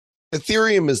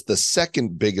Ethereum is the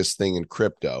second biggest thing in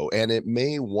crypto, and it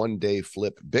may one day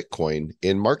flip Bitcoin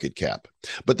in market cap.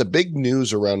 But the big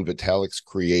news around Vitalik's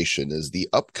creation is the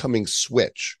upcoming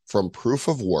switch from proof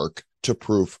of work to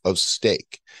proof of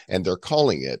stake, and they're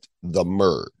calling it the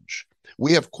merge.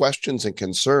 We have questions and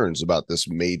concerns about this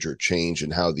major change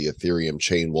in how the Ethereum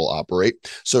chain will operate.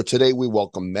 So today we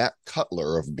welcome Matt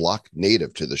Cutler of Block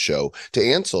Native to the show to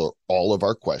answer all of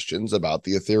our questions about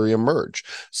the Ethereum merge.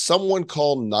 Someone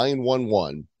call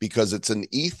 911 because it's an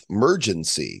ETH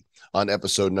emergency on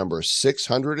episode number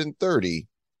 630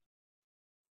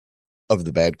 of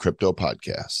the Bad Crypto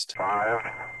Podcast. 5,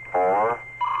 4,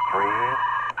 3,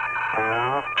 2,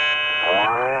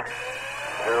 1,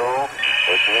 0,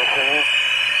 ignition.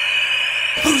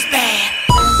 Who's bad?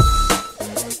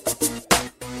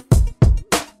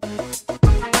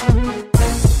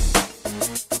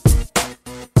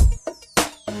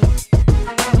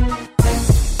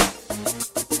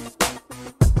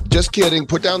 Just kidding.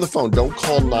 Put down the phone. Don't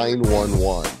call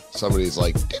 911. Somebody's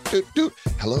like, doot, doot, doot.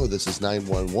 Hello, this is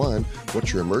 911.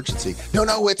 What's your emergency?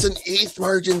 No, it's an ETH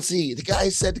emergency. The guy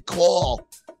said to call.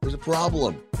 There's a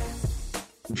problem.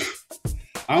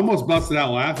 I almost busted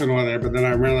out laughing on there, but then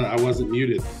I realized I wasn't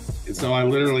muted. And so I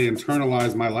literally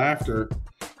internalized my laughter,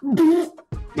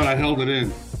 but I held it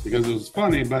in because it was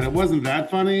funny, but it wasn't that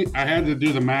funny. I had to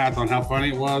do the math on how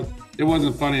funny it was. It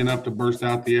wasn't funny enough to burst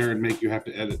out the air and make you have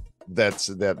to edit.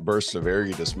 That burst of air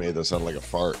you just made that sound like a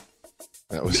fart.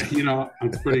 That was,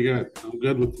 I'm pretty good. I'm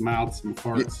good with mouths and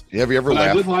farts. Have you ever laughed?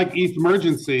 I did like ETH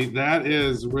emergency. That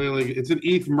is really, it's an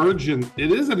ETH mergent.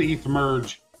 It is an ETH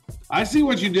merge. I see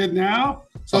what you did now.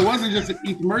 So it wasn't just an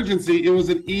ETH emergency. It was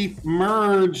an ETH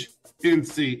merge.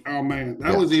 Oh man,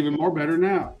 that was even more better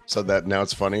now. So that now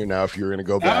it's funnier. Now if you're going to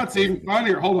go now back, it's even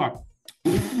funnier. Hold on.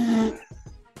 There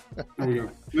we go.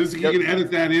 You can edit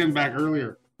that in back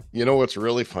earlier. You know what's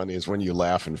really funny is when you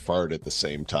laugh and fart at the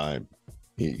same time.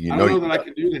 I don't know that I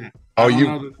can do that. Oh,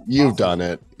 you've done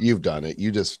it. You've done it.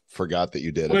 You just forgot that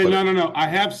you did it. Wait, no. I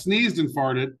have sneezed and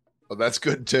farted. Oh, that's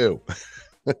good too.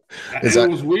 It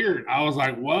was weird. I was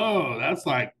like, whoa,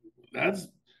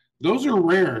 those are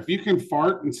rare. If you can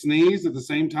fart and sneeze at the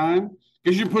same time,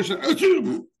 because you're pushing,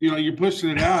 you're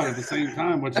pushing it out at the same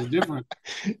time, which is different.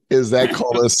 Is that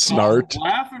called a snart?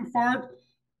 Laugh and fart.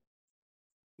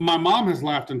 My mom has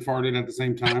laughed and farted at the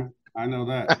same time. I know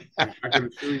that. I can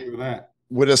assure you of that.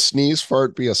 Would a sneeze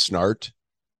fart be a snart?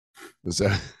 Is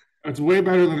that? It's way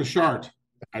better than a shart.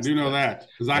 I do know that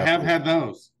because I have had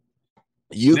those.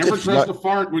 You never trust a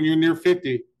fart when you're near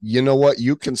 50. You know what?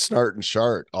 You can snart and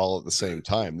shart all at the same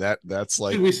time. That's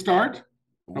like. Did we start?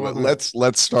 Well,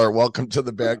 let's start. Welcome to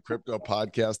the Bad Crypto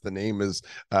Podcast. The name is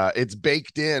it's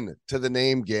baked in to the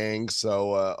name, gang.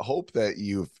 So hope that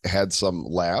you've had some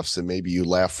laughs and maybe you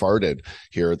laugh farted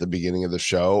here at the beginning of the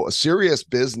show. A serious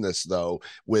business though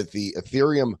with the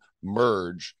Ethereum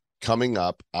merge coming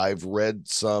up. I've read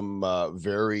some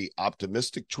very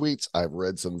optimistic tweets. I've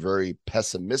read some very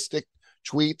pessimistic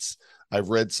tweets. I've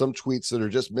read some tweets that are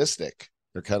just mystic.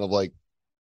 They're kind of like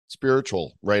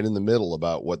spiritual, right in the middle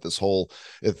about what this whole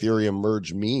Ethereum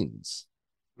merge means.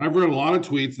 I've read a lot of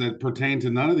tweets that pertain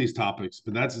to none of these topics,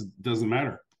 but that doesn't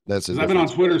matter. I've been on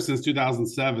Twitter since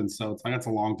 2007, so that's a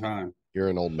long time. You're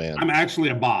an old man. I'm actually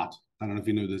a bot. I don't know if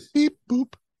you knew this. Beep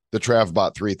boop. The Trav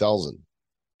bot 3000.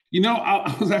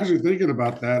 I was actually thinking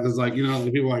about that. It's like,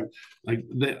 the people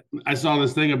I saw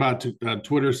this thing about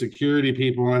Twitter security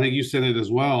people, and I think you sent it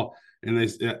as well. And they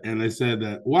said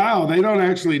that, wow, they don't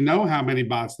actually know how many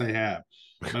bots they have.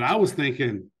 But I was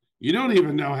thinking, you don't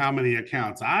even know how many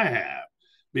accounts I have.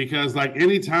 Because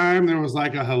anytime there was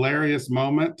a hilarious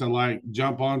moment to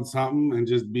jump on something and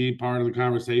just be part of the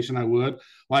conversation, I would.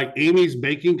 Like Amy's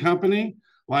Baking Company.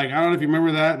 I don't know if you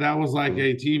remember that. That was a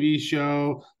TV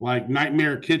show,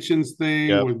 Nightmare Kitchens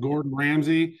thing with Gordon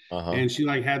Ramsay. And she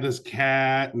had this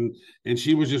cat and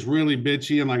she was just really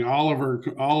bitchy and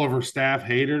all of her staff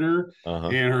hated her.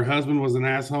 And her husband was an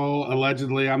asshole.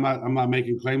 Allegedly, I'm not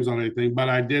making claims on anything, but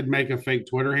I did make a fake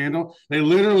Twitter handle. They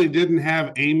literally didn't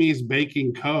have Amy's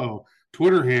Baking Co.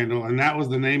 Twitter handle, and that was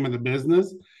the name of the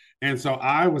business. And so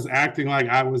I was acting like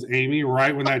I was Amy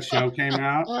right when that show came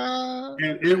out.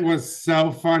 And it was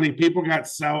so funny. People got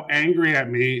so angry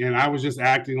at me. And I was just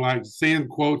acting saying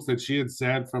quotes that she had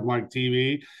said from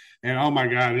TV. And oh my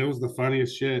God, it was the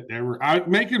funniest shit ever.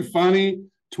 Making funny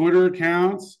Twitter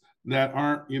accounts that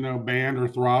aren't, banned or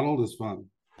throttled is fun.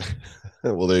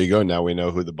 Well, there you go. Now we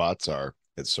know who the bots are.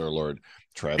 It's Sir Lord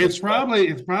Travis. It's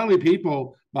probably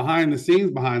people behind the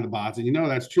scenes behind the bots, and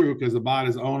that's true because the bot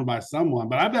is owned by someone.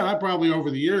 But I bet I probably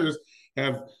over the years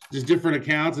have just different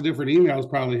accounts and different emails,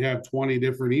 probably have 20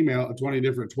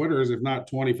 different Twitters, if not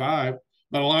 25.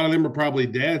 But a lot of them are probably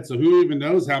dead. So who even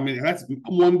knows how many? That's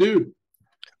one dude.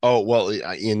 Oh, well,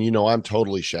 and I'm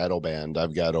totally shadow banned.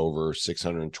 I've got over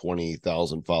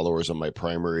 620,000 followers on my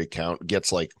primary account.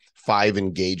 Gets like 5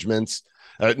 engagements.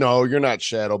 No, you're not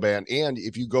shadow banned. And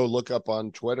if you go look up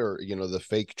on Twitter, the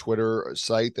fake Twitter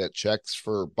site that checks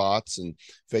for bots and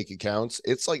fake accounts,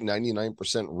 it's like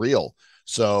 99% real.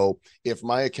 So if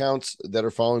my accounts that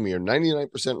are following me are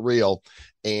 99% real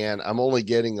and I'm only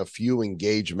getting a few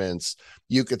engagements,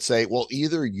 you could say, well,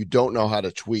 either you don't know how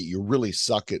to tweet, you really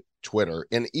suck at Twitter,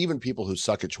 and even people who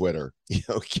suck at Twitter,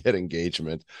 get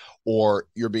engagement, or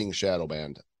you're being shadow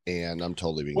banned. And I'm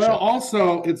totally being shadow banned.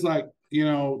 Also, it's like,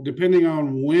 depending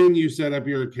on when you set up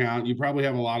your account, you probably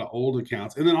have a lot of old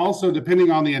accounts. And then also,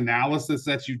 depending on the analysis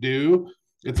that you do,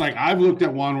 it's like I've looked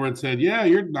at one where it said, yeah,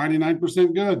 you're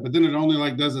 99% good, but then it only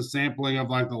like does a sampling of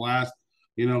like the last,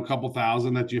 couple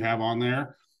thousand that you have on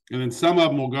there. And then some of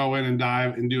them will go in and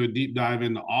dive and do a deep dive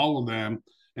into all of them.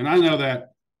 And I know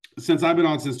that since I've been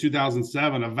on since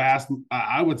 2007,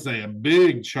 I would say a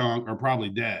big chunk are probably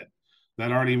dead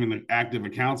that aren't even active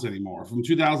accounts anymore. From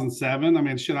 2007, I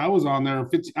mean, shit, I was on there.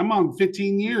 I'm on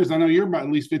 15 years. I know you're about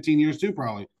at least 15 years too,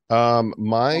 probably.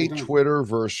 My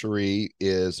Twitterversary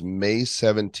is May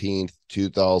 17th,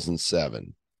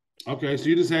 2007. Okay, so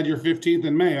you just had your 15th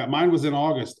in May. Mine was in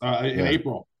August, in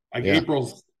April.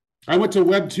 April's. I went to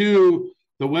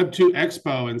the Web 2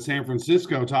 Expo in San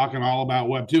Francisco, talking all about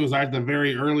Web 2. It was like the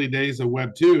very early days of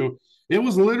Web 2. It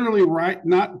was literally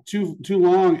not too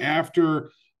long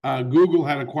after Google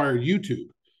had acquired YouTube,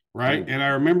 right? And I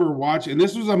remember watching, and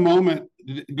this was a moment,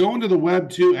 going to the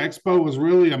Web 2 Expo was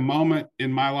really a moment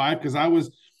in my life, because I was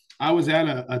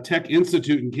at a tech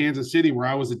institute in Kansas City where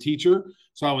I was a teacher.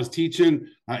 So I was teaching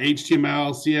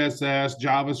HTML, CSS,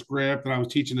 JavaScript, and I was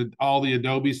teaching all the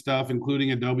Adobe stuff,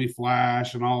 including Adobe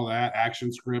Flash and all that,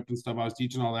 ActionScript and stuff. I was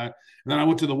teaching all that. And then I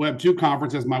went to the Web 2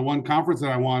 conference as my one conference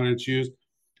that I wanted to choose.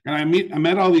 And I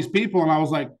met all these people, and I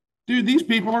was like, dude, these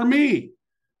people are me.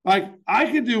 Like, I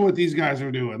could do what these guys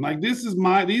are doing. Like, these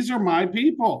are my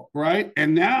people, right?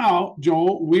 And now,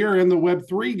 Joel, we are in the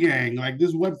Web3 gang. Like,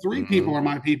 this Web3 people are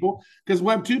my people, because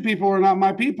Web2 people are not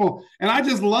my people. And I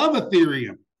just love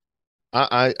Ethereum.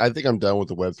 I think I'm done with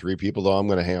the Web3 people, though. I'm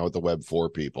going to hang out with the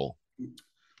Web4 people.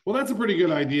 Well, that's a pretty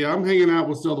good idea. I'm hanging out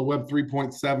with still the Web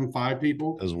 3.75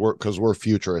 people. Because we're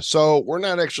futurists. So we're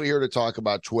not actually here to talk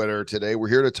about Twitter today. We're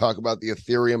here to talk about the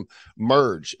Ethereum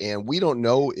merge. And we don't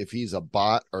know if he's a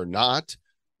bot or not.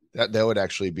 That would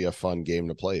actually be a fun game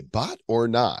to play. Bot or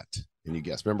not? Can you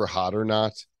guess? Remember Hot or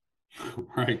Not?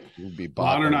 Right. It would be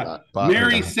bot or not.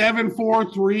 Mary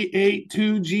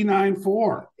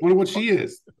 74382G94. Wonder what she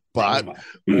is. Bot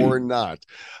or not.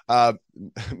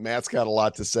 Matt's got a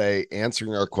lot to say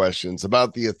answering our questions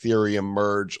about the Ethereum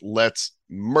merge. Let's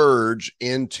merge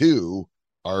into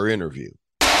our interview.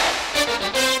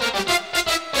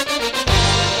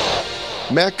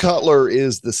 Matt Cutler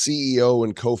is the CEO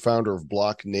and co-founder of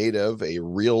Block Native, a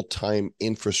real-time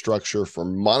infrastructure for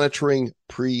monitoring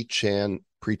pre-chain.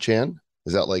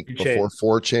 Is that like before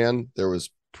 4chan? There was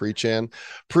pre-chain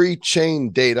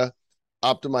data,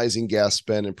 optimizing gas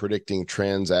spend and predicting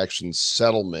transaction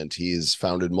settlement. He's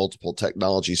founded multiple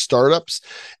technology startups,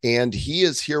 and he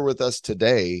is here with us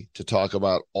today to talk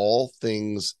about all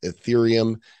things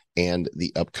Ethereum and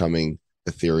the upcoming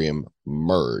Ethereum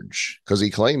merge, because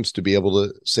he claims to be able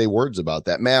to say words about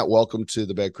that. Matt, welcome to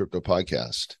the Bad Crypto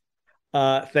Podcast.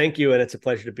 Thank you, and it's a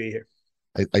pleasure to be here.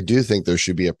 I do think there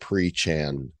should be a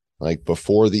pre-chan, like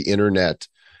before the internet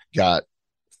got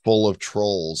full of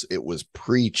trolls, it was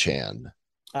pre-chan.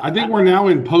 I think we're now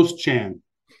in post-chan.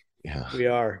 Yeah, we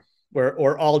are.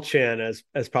 Or all-chan as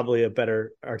probably a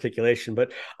better articulation.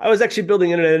 But I was actually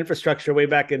building internet infrastructure way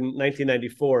back in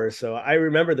 1994, so I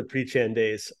remember the pre-chan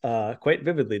days quite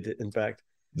vividly, in fact.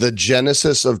 The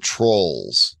genesis of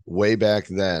trolls way back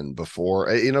then, before,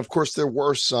 and of course there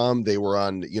were some, they were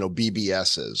on,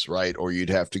 BBSs, right? Or you'd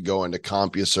have to go into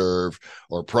CompuServe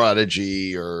or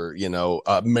Prodigy or,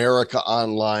 America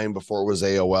Online before it was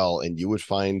AOL, and you would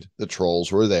find the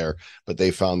trolls were there, but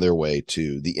they found their way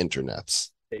to the internets.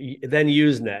 Then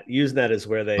Usenet. Usenet is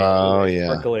where they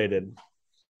percolated.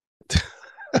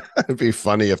 It'd be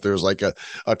funny if there's like a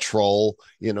troll,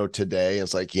 today.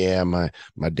 It's like, yeah, my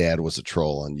dad was a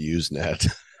troll on Usenet.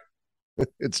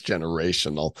 It's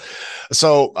generational.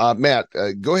 So, Matt,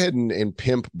 go ahead and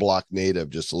pimp Block Native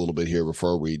just a little bit here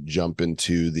before we jump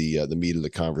into the meat of the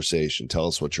conversation. Tell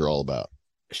us what you're all about.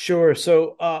 Sure.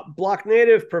 So Block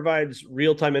Native provides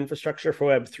real-time infrastructure for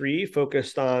Web3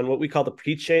 focused on what we call the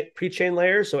pre-chain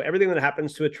layer. So everything that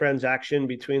happens to a transaction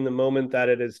between the moment that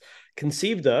it is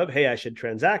conceived of, hey, I should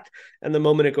transact, and the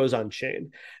moment it goes on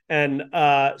chain. And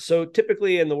so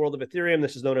typically in the world of Ethereum,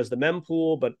 this is known as the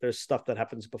mempool, but there's stuff that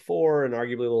happens before and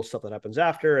arguably a little stuff that happens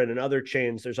after. And in other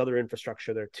chains, there's other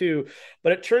infrastructure there too.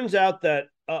 But it turns out that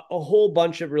a whole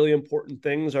bunch of really important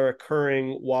things are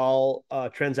occurring while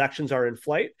transactions are in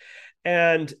flight.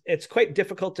 And it's quite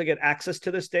difficult to get access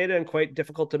to this data and quite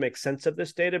difficult to make sense of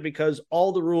this data because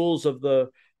all the rules of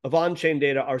on-chain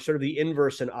data are sort of the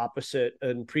inverse and opposite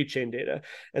in pre-chain data.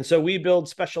 And so we build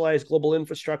specialized global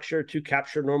infrastructure to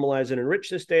capture, normalize, and enrich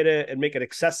this data and make it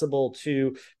accessible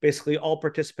to basically all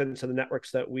participants in the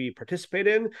networks that we participate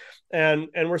in. And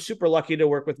we're super lucky to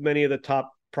work with many of the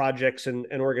top projects and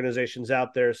organizations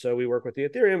out there. So we work with the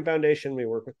Ethereum Foundation, we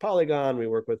work with Polygon, we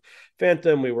work with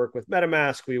Phantom, we work with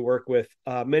MetaMask, we work with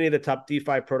many of the top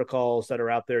DeFi protocols that are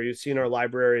out there. You've seen our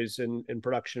libraries in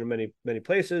production in many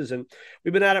places, and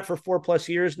we've been at it for 4+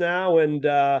 years now, and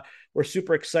we're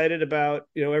super excited about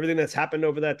everything that's happened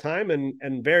over that time,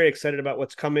 and very excited about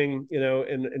what's coming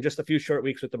in just a few short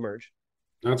weeks with the merge.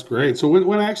 That's great. So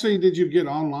when actually did you get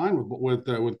online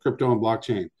with crypto and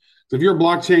blockchain? So if you're a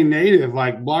blockchain native,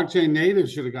 like blockchain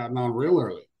natives should have gotten on real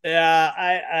early. Yeah,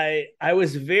 I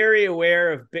was very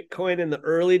aware of Bitcoin in the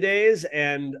early days,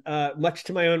 and much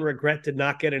to my own regret, did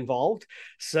not get involved.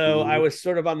 So I was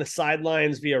sort of on the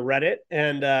sidelines via Reddit.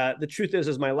 And the truth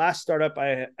is my last startup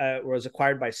I was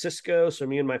acquired by Cisco. So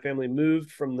me and my family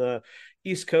moved from the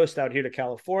East Coast out here to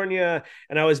California,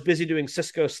 and I was busy doing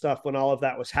Cisco stuff when all of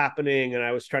that was happening, and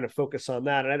I was trying to focus on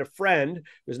that. And I had a friend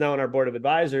who's now on our board of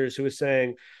advisors who was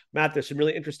saying, Matt, there's some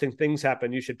really interesting things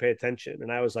happen. You should pay attention.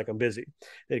 And I was like, I'm busy.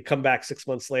 They'd come back 6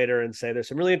 months later and say, there's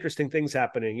some really interesting things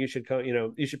happening. You should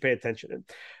you should pay attention. And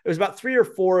it was about 3 or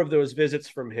 4 of those visits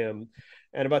from him.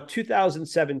 And about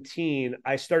 2017,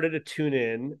 I started to tune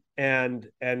in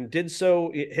and did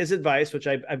so. His advice, which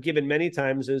I've given many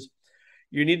times, is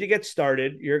you need to get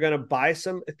started. You're going to buy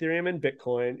some Ethereum and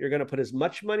Bitcoin. You're going to put as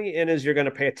much money in as you're going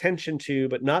to pay attention to,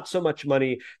 but not so much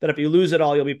money that if you lose it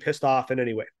all, you'll be pissed off in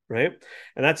any way, right?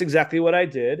 And that's exactly what I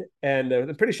did. And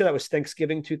I'm pretty sure that was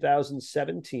Thanksgiving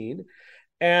 2017.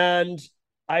 And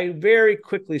I very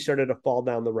quickly started to fall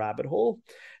down the rabbit hole.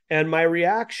 And my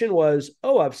reaction was,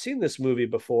 oh, I've seen this movie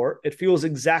before. It feels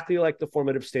exactly like the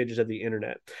formative stages of the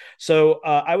internet. So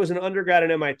I was an undergrad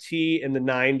at MIT in the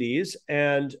 90s,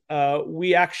 and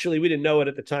we didn't know it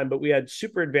at the time, but we had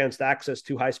super advanced access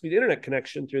to high-speed internet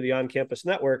connection through the on-campus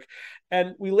network.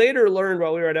 And we later learned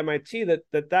while we were at MIT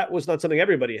that was not something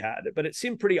everybody had, but it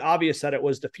seemed pretty obvious that it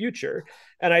was the future.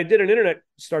 And I did an internet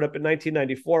startup in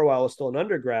 1994 while I was still an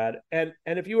undergrad. And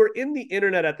if you were in the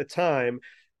internet at the time,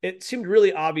 it seemed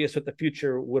really obvious what the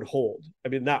future would hold. I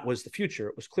mean, that was the future.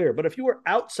 It was clear. But if you were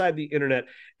outside the internet,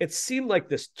 it seemed like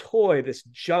this toy, this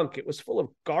junk. It was full of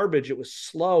garbage. It was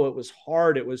slow. It was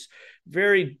hard. It was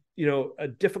very,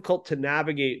 difficult to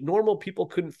navigate. Normal people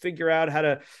couldn't figure out how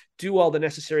to do all the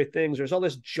necessary things. There's all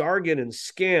this jargon and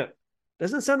scam.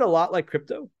 Doesn't it sound a lot like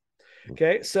crypto?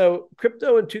 Okay, so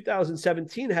crypto in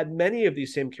 2017 had many of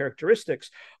these same characteristics.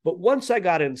 But once I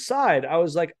got inside, I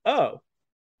was like, oh,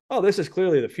 this is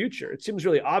clearly the future. It seems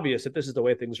really obvious that this is the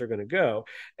way things are going to go.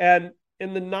 And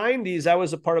in the 90s, I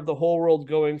was a part of the whole world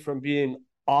going from being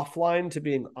offline to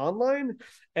being online.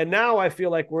 And now I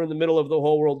feel like we're in the middle of the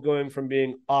whole world going from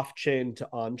being off-chain to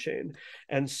on-chain.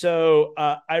 And so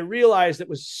I realized it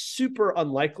was super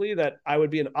unlikely that I would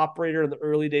be an operator in the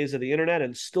early days of the internet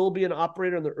and still be an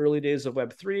operator in the early days of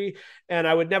Web3. And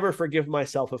I would never forgive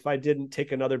myself if I didn't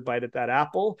take another bite at that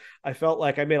apple. I felt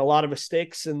like I made a lot of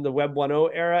mistakes in the Web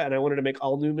 1.0 era, and I wanted to make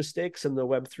all new mistakes in the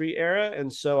Web3 era.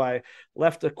 And so I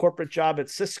left a corporate job at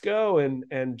Cisco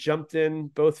and jumped in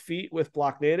both feet with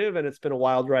Block Native, and it's been a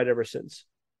wild ride ever since.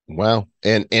 Wow.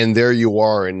 And there you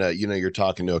are. And, you're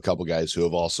talking to a couple guys who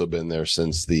have also been there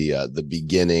since the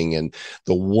beginning, and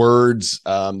the words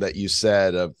that you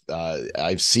said of,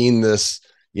 I've seen this,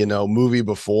 movie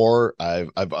before. I've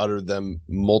uttered them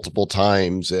multiple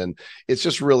times, and it's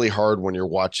just really hard when you're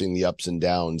watching the ups and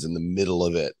downs in the middle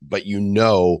of it, but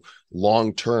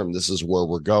long term, this is where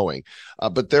we're going.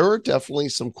 But there are definitely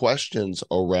some questions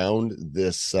around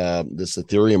this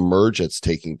Ethereum merge that's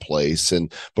taking place.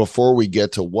 And before we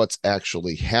get to what's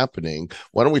actually happening,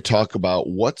 why don't we talk about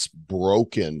what's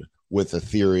broken with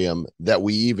Ethereum that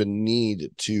we even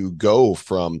need to go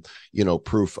from,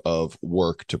 proof of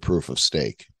work to proof of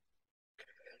stake?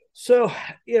 So,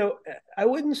 I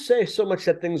wouldn't say so much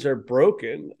that things are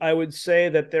broken. I would say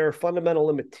that there are fundamental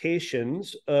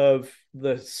limitations of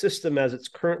the system as it's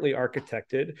currently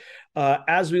architected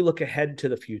as we look ahead to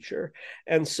the future.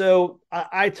 And so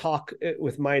I talk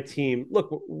with my team, look,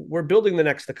 we're building the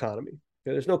next economy.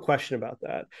 There's no question about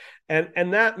that.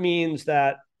 And that means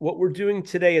that what we're doing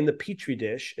today in the petri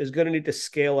dish is going to need to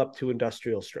scale up to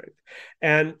industrial strength.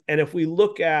 And if we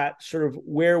look at sort of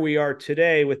where we are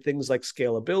today with things like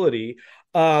scalability,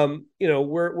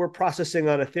 we're processing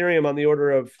on Ethereum on the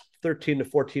order of 13 to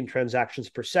 14 transactions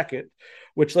per second,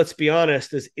 which, let's be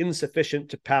honest, is insufficient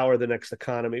to power the next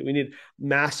economy. We need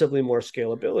massively more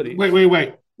scalability.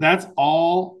 Wait. That's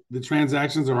all the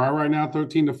transactions are right now,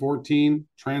 13 to 14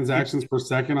 transactions per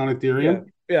second on Ethereum?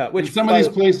 Yeah. Which some of these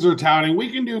places are touting, we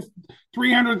can do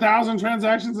 300,000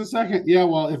 transactions a second. Yeah,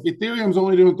 well, if Ethereum's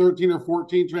only doing 13 or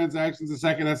 14 transactions a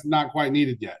second, that's not quite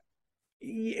needed yet.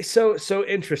 So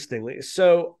interestingly,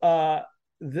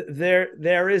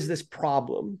 there is this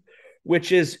problem,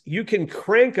 which is you can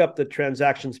crank up the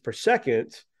transactions per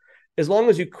second as long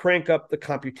as you crank up the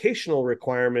computational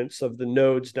requirements of the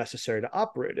nodes necessary to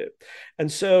operate it. And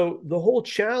so the whole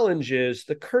challenge is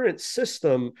the current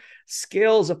system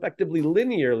scales effectively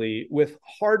linearly with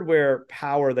hardware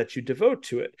power that you devote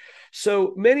to it.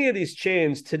 So many of these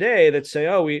chains today that say,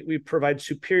 oh, we provide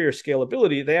superior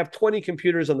scalability, they have 20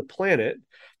 computers on the planet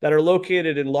that are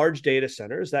located in large data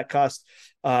centers that cost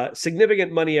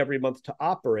significant money every month to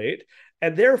operate.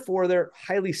 And therefore, they're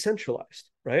highly centralized,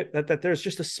 right? That there's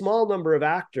just a small number of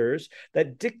actors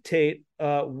that dictate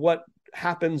what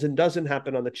happens and doesn't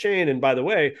happen on the chain. And by the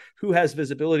way, who has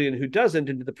visibility and who doesn't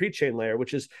into the pre-chain layer,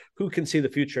 which is who can see the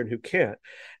future and who can't.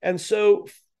 And so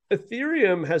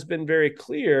Ethereum has been very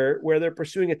clear where they're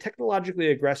pursuing a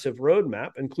technologically aggressive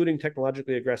roadmap, including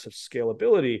technologically aggressive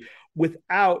scalability,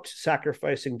 without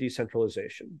sacrificing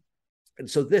decentralization. And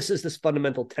so this is this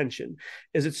fundamental tension,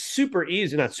 is it's super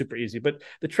easy, not super easy, but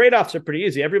the trade-offs are pretty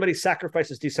easy. Everybody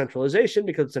sacrifices decentralization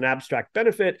because it's an abstract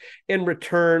benefit in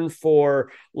return for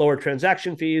lower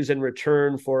transaction fees, in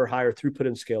return for higher throughput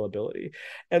and scalability.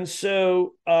 And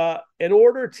so in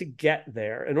order to get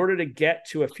there, in order to get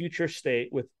to a future state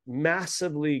with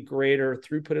massively greater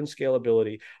throughput and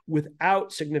scalability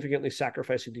without significantly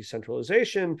sacrificing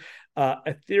decentralization,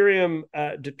 Ethereum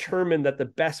determined that the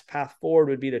best path forward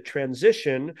would be to transition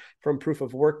from proof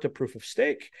of work to proof of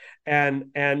stake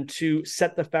and to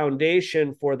set the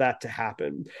foundation for that to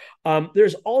happen.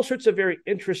 There's all sorts of very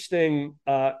interesting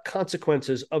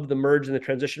consequences of the merge and the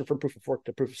transition from proof of work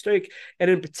to proof of stake, and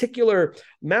in particular,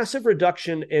 massive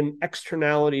reduction in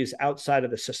externalities outside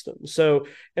of the system. So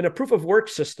in a proof of work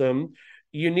system,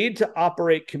 you need to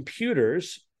operate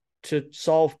computers to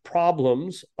solve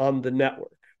problems on the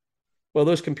network. Well,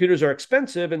 those computers are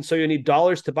expensive, and so you need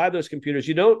dollars to buy those computers.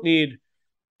 You don't need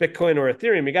Bitcoin or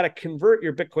Ethereum. You got to convert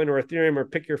your Bitcoin or Ethereum or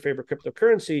pick your favorite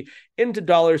cryptocurrency into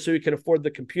dollars so you can afford the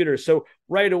computer. So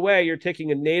right away, you're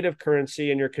taking a native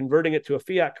currency and you're converting it to a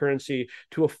fiat currency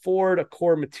to afford a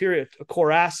core material, a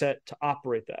core asset to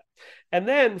operate that. And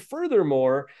then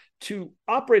furthermore, to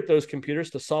operate those computers,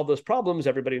 to solve those problems,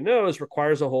 everybody knows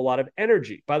requires a whole lot of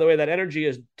energy. By the way, that energy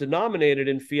is denominated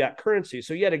in fiat currency.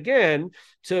 So yet again,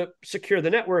 to secure the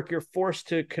network, you're forced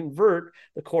to convert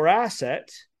the core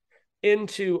asset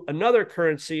into another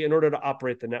currency in order to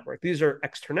operate the network. These are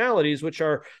externalities, which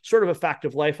are sort of a fact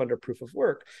of life under proof of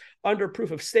work. Under proof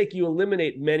of stake, you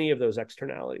eliminate many of those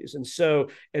externalities. And so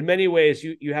in many ways,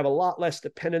 you have a lot less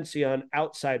dependency on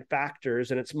outside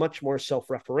factors, and it's much more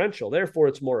self-referential. Therefore,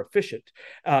 it's more efficient.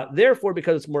 Therefore,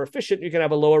 because it's more efficient, you can have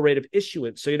a lower rate of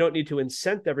issuance. So you don't need to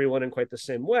incent everyone in quite the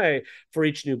same way for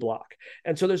each new block.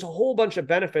 And so there's a whole bunch of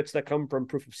benefits that come from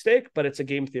proof of stake, but it's a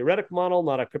game theoretic model,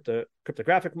 not a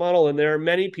cryptographic model. And there are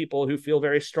many people who feel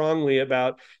very strongly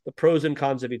about the pros and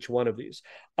cons of each one of these.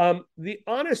 The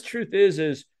honest truth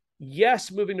is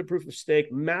yes, moving to proof of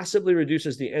stake massively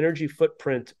reduces the energy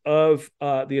footprint of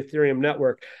the Ethereum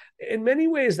network. In many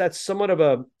ways, that's somewhat of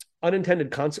a unintended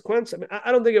consequence. I mean,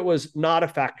 I don't think it was not a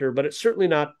factor, but it's certainly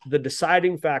not the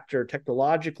deciding factor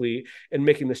technologically in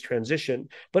making this transition.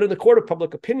 But in the court of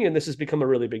public opinion, this has become a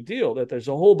really big deal, that there's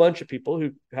a whole bunch of people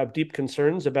who have deep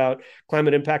concerns about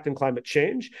climate impact and climate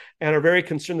change and are very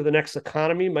concerned that the next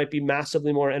economy might be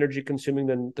massively more energy consuming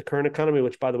than the current economy,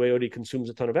 which, by the way, already consumes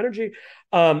a ton of energy.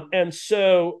 And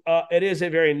so it is a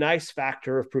very nice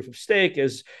factor of proof of stake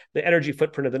as the energy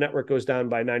footprint of the network goes down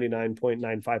by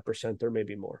 99.95% or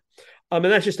maybe more. And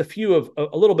that's just a few of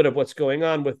a little bit of what's going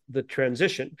on with the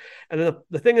transition. And then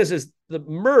the thing is the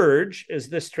merge is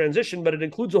this transition, but it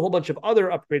includes a whole bunch of other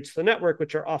upgrades to the network,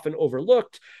 which are often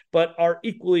overlooked, but are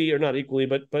equally, or not equally,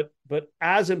 but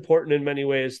as important in many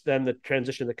ways than the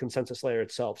transition, the consensus layer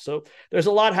itself. So there's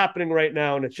a lot happening right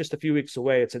now, and it's just a few weeks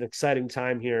away. It's an exciting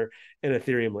time here in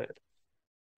Ethereum land.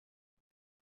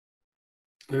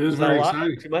 It is very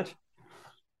exciting. Too much?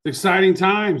 Exciting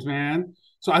times, man.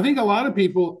 So I think a lot of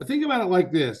people think about it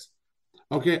like this.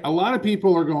 Okay, a lot of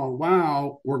people are going,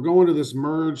 wow, we're going to this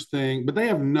merge thing, but they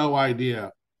have no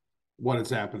idea what is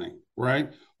happening,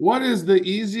 right? What is the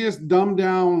easiest dumbed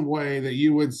down way that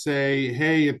you would say,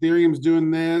 hey, Ethereum's doing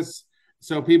this?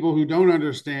 So people who don't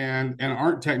understand and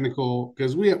aren't technical,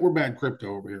 because we're bad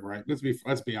crypto over here, right? Let's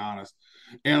be honest.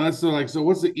 And so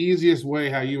what's the easiest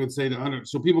way how you would say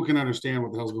so people can understand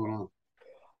what the hell's going on?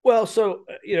 Well, so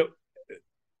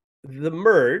the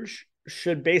merge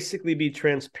should basically be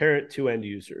transparent to end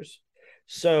users.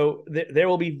 So there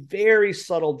will be very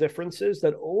subtle differences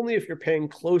that only if you're paying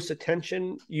close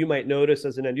attention, you might notice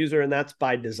as an end user, and that's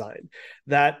by design.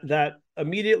 That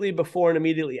immediately before and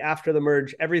immediately after the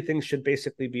merge, everything should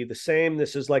basically be the same.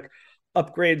 This is like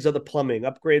upgrades of the plumbing,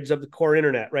 upgrades of the core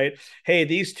internet, right? Hey,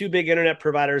 these two big internet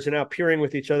providers are now peering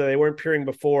with each other. They weren't peering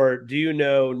before. Do you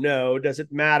know? No. Does it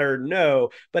matter? No.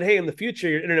 But hey, in the future,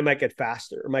 your internet might get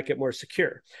faster or might get more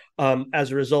secure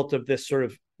as a result of this sort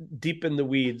of deep in the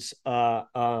weeds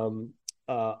upgrade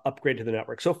to the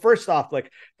network. So first off,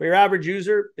 like for your average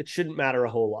user, it shouldn't matter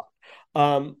a whole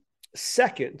lot.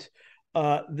 Second,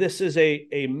 this is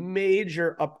a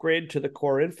major upgrade to the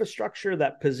core infrastructure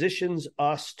that positions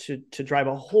us to drive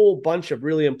a whole bunch of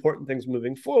really important things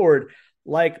moving forward,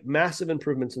 like massive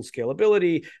improvements in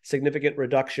scalability, significant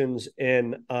reductions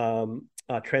in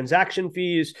transaction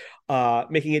fees,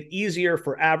 making it easier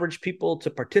for average people to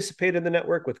participate in the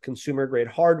network with consumer-grade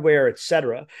hardware, et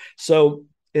cetera. So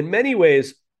in many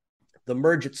ways, the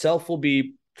merge itself will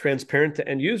be transparent to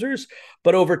end users,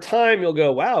 but over time, you'll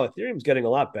go, wow, Ethereum's getting a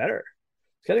lot better.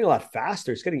 It's getting a lot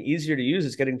faster. It's getting easier to use.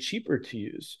 It's getting cheaper to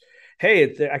use.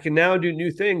 Hey, I can now do new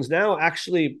things. Now,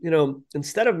 actually,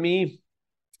 instead of me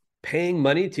paying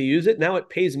money to use it, now it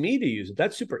pays me to use it.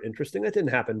 That's super interesting. That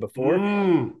didn't happen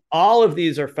before. All of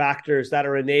these are factors that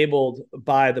are enabled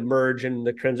by the merge and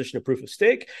the transition to proof of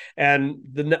stake and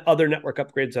the other network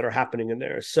upgrades that are happening in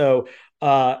there. So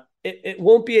it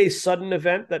won't be a sudden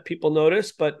event that people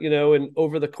notice, but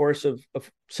over the course of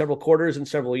several quarters and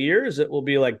several years, it will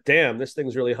be like, damn, this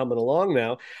thing's really humming along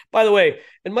now. By the way,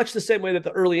 in much the same way that the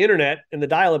early internet in the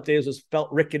dial-up days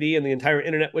felt rickety and the entire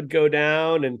internet would go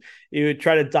down and you would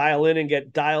try to dial in and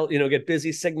get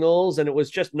busy signals, and it was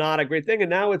just not a great thing.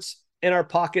 And now it's in our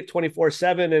pocket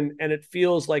 24/7 and it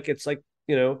feels like it's like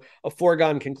a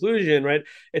foregone conclusion, right?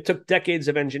 It took decades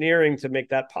of engineering to make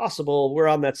that possible. We're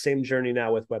on that same journey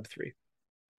now with Web3.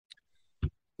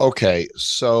 Okay,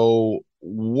 so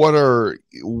what are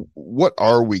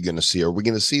we going to see? Are we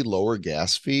going to see lower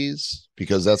gas fees?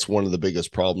 Because that's one of the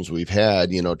biggest problems we've had,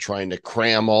 trying to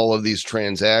cram all of these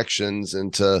transactions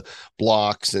into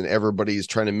blocks, and everybody's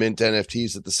trying to mint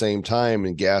NFTs at the same time,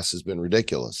 and gas has been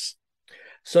ridiculous.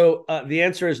 So the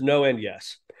answer is no and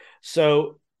yes.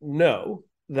 So know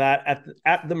that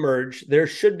at the merge, there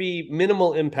should be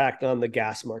minimal impact on the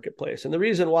gas marketplace. And the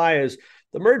reason why is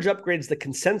the merge upgrades the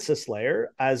consensus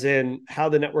layer, as in how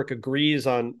the network agrees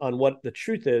on what the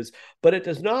truth is, but it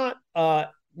does not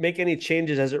make any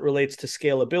changes as it relates to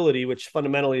scalability, which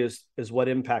fundamentally is what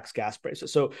impacts gas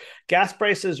prices. So gas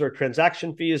prices or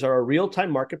transaction fees are a real-time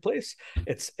marketplace.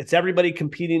 It's everybody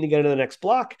competing to get into the next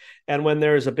block. And when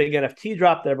there's a big NFT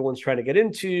drop that everyone's trying to get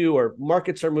into, or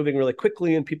markets are moving really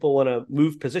quickly and people want to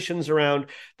move positions around,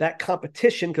 that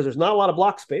competition, because there's not a lot of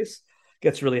block space,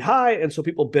 gets really high. And so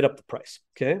people bid up the price.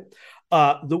 Okay.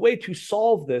 The way to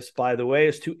solve this, by the way,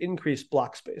 is to increase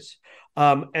block space.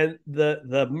 And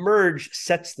the merge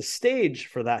sets the stage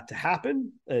for that to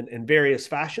happen in various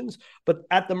fashions. But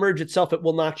at the merge itself, it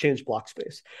will not change block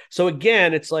space. So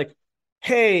again, it's like,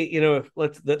 hey,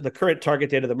 if the current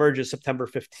target date of the merge is September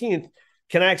 15th.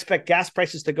 Can I expect gas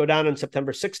prices to go down on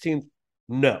September 16th?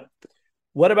 No.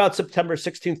 What about September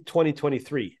 16th,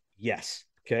 2023? Yes.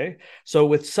 Okay. So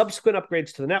with subsequent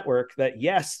upgrades to the network, that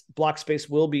yes, block space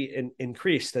will be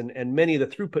increased and many of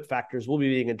the throughput factors will be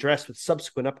being addressed with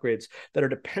subsequent upgrades that are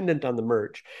dependent on the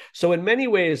merge. So in many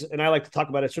ways, and I like to talk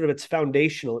about it, it's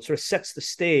foundational. It sort of sets the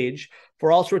stage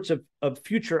for all sorts of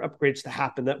future upgrades to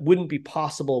happen that wouldn't be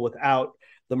possible without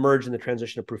the merge and the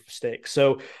transition to proof of stake.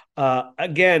 So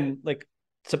again, like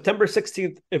September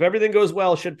 16th, if everything goes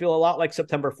well, should feel a lot like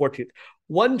September 14th.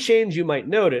 One change you might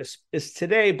notice is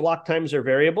today block times are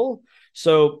variable.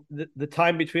 So the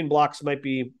time between blocks might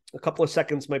be a couple of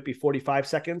seconds, might be 45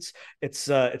 seconds. It's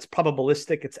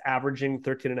probabilistic. It's averaging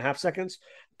 13 and a half seconds.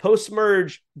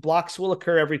 Post-merge, blocks will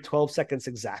occur every 12 seconds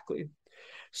exactly.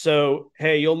 So,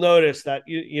 hey, you'll notice that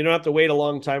you don't have to wait a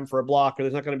long time for a block, or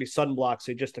there's not going to be sudden blocks.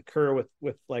 They just occur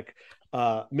with like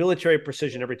military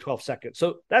precision every 12 seconds.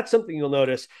 So that's something you'll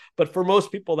notice. But for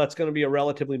most people, that's going to be a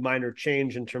relatively minor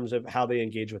change in terms of how they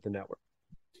engage with the network.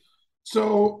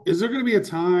 So is there going to be a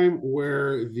time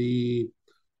where the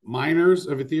miners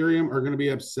of Ethereum are going to be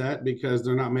upset because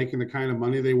they're not making the kind of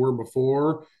money they were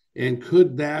before? And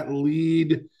could that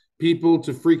lead people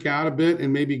to freak out a bit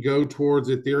and maybe go towards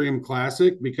Ethereum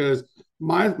Classic? Because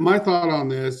my thought on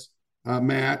this,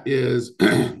 Matt, is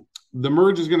the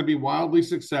merge is going to be wildly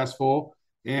successful,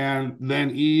 and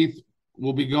then ETH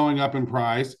will be going up in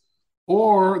price,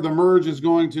 or the merge is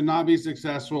going to not be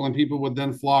successful and people would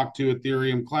then flock to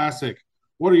Ethereum Classic.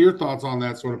 What are your thoughts on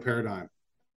that sort of paradigm?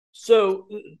 So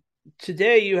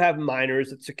today you have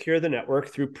miners that secure the network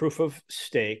through proof of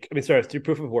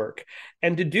work.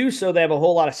 And to do so, they have a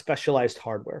whole lot of specialized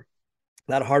hardware.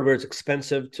 That hardware is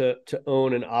expensive to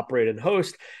own and operate and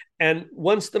host. And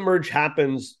once the merge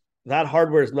happens, that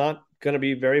hardware is not going to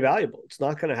be very valuable. It's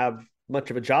not going to have much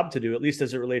of a job to do, at least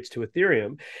as it relates to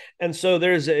Ethereum. And so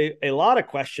there's a lot of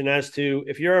question as to,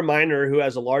 if you're a miner who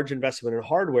has a large investment in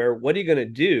hardware, what are you going to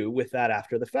do with that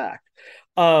after the fact?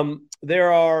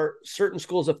 There are certain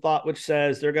schools of thought which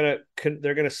says they're going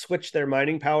to switch their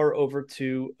mining power over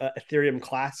to Ethereum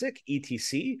Classic,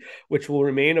 ETC, which will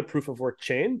remain a proof of work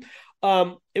chain.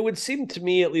 It would seem to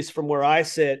me, at least from where I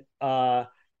sit,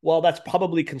 while that's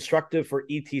probably constructive for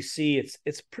ETC,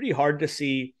 it's pretty hard to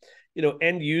see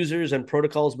end users and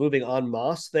protocols moving en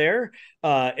masse there.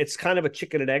 It's kind of a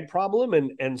chicken and egg problem.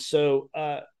 And so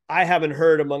I haven't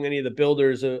heard among any of the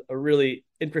builders a really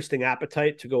interesting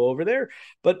appetite to go over there.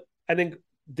 But I think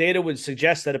data would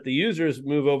suggest that if the users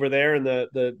move over there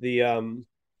and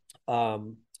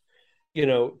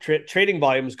trading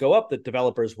volumes go up, that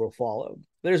developers will follow.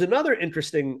 There's another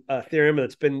interesting theorem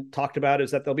that's been talked about,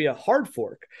 is that there'll be a hard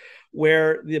fork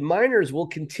where the miners will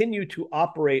continue to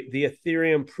operate the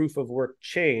Ethereum proof of work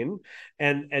chain,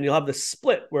 and you'll have the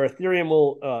split where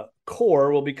Ethereum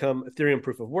core will become Ethereum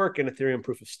proof of work and Ethereum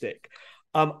proof of stake.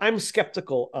 I'm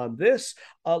skeptical on this,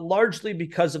 largely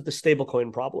because of the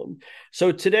stablecoin problem.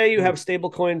 So today you have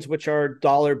stablecoins which are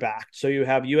dollar backed. So you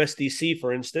have USDC,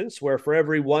 for instance, where for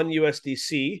every one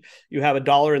USDC, you have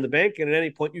 $1 in the bank, and at any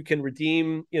point you can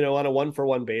redeem, on a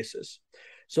 1-for-1 basis.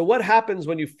 So what happens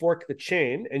when you fork the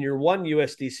chain and your one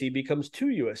USDC becomes 2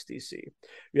 USDC?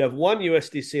 You have one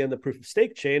USDC on the proof of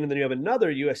stake chain, and then you have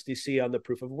another USDC on the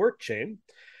proof of work chain.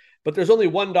 But there's only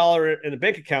 $1 in a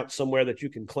bank account somewhere that you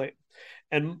can claim.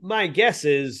 And my guess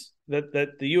is that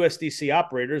the USDC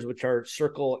operators, which are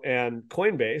Circle and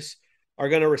Coinbase, are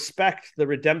going to respect the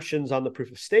redemptions on the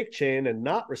proof of stake chain and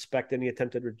not respect any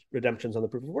attempted redemptions on the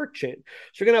proof of work chain.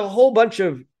 So you're going to have a whole bunch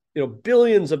of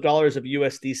billions of dollars of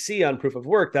USDC on proof of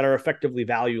work that are effectively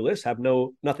valueless, have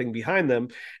nothing behind them.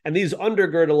 And these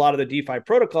undergird a lot of the DeFi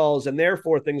protocols, and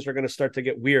therefore things are going to start to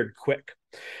get weird quick.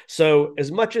 So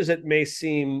as much as it may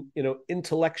seem,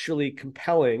 intellectually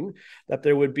compelling that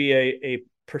there would be a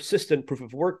persistent proof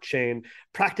of work chain,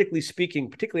 practically speaking,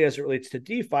 particularly as it relates to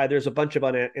DeFi, there's a bunch of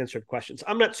unanswered questions.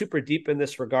 I'm not super deep in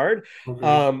this regard,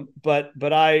 but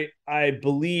I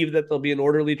believe that there'll be an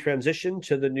orderly transition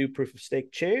to the new proof of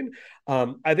stake chain.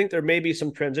 I think there may be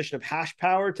some transition of hash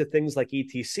power to things like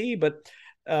ETC, but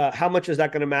how much is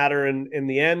that going to matter in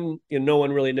the end? No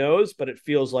one really knows, but it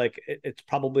feels like it's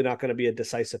probably not going to be a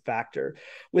decisive factor.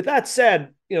 With that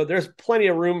said, there's plenty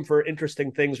of room for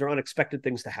interesting things or unexpected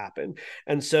things to happen.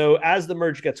 And so as the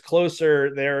merge gets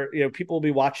closer, people will be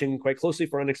watching quite closely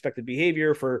for unexpected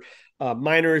behavior, for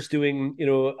miners doing,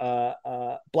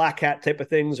 black hat type of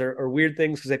things or weird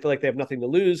things, because they feel like they have nothing to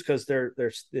lose because their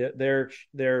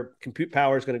compute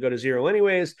power is going to go to zero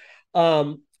anyways.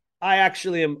 I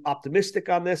actually am optimistic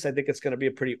on this. I think it's going to be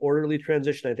a pretty orderly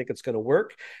transition. I think it's going to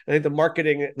work. I think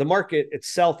the market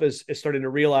itself is starting to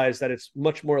realize that it's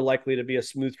much more likely to be a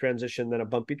smooth transition than a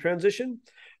bumpy transition.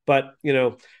 But,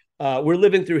 we're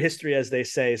living through history, as they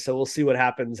say. So we'll see what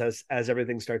happens as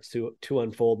everything starts to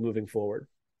unfold moving forward.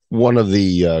 One of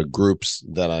the groups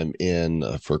that I'm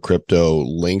in for crypto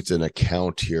linked an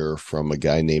account here from a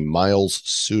guy named Miles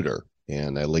Suter.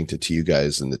 And I linked it to you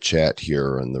guys in the chat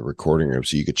here in the recording room,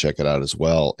 so you could check it out as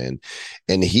well. And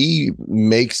he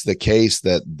makes the case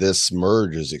that this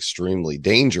merge is extremely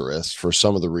dangerous for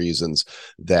some of the reasons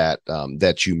that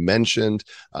you mentioned,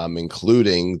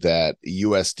 including that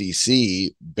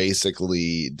USDC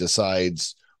basically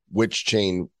decides which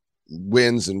chain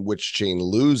wins and which chain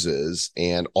loses,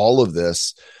 and all of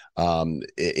this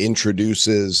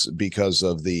introduces, because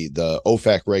of the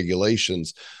OFAC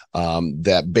regulations,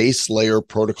 that base layer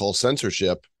protocol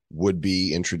censorship would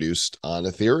be introduced on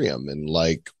Ethereum. And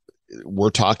like, we're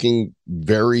talking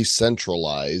very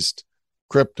centralized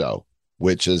crypto,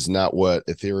 which is not what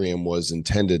Ethereum was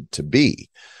intended to be.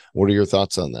 What are your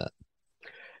thoughts on that?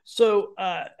 So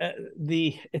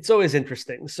it's always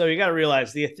interesting. So you got to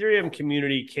realize the Ethereum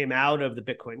community came out of the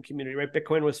Bitcoin community, right?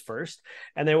 Bitcoin was first,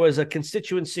 and there was a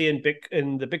constituency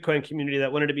in the Bitcoin community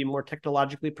that wanted to be more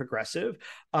technologically progressive.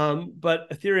 But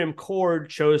Ethereum core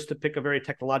chose to pick a very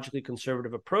technologically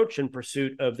conservative approach in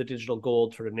pursuit of the digital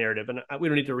gold sort of narrative. And we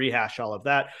don't need to rehash all of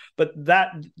that, but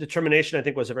that determination, I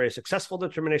think, was a very successful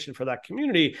determination for that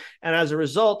community. And as a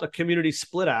result, a community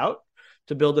split out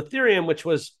to build Ethereum, which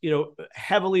was,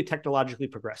 heavily technologically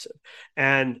progressive.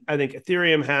 And I think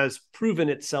Ethereum has proven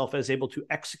itself as able to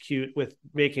execute with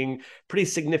making pretty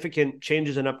significant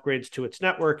changes and upgrades to its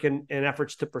network and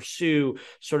efforts to pursue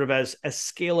sort of as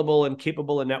scalable and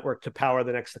capable a network to power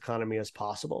the next economy as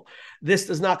possible. This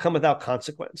does not come without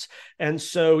consequence. And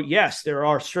so, yes, there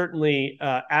are certainly,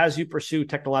 as you pursue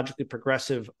technologically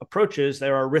progressive approaches,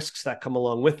 there are risks that come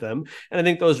along with them. And I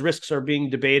think those risks are being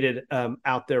debated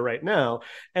out there right now.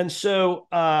 And so,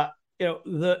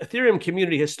 the Ethereum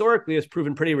community historically has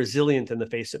proven pretty resilient in the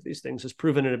face of these things, has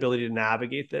proven an ability to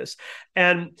navigate this.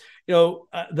 And,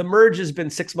 the merge has been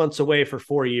 6 months away for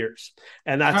 4 years.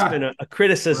 And that's been a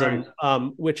criticism,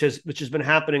 right, which has been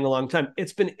happening a long time.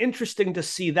 It's been interesting to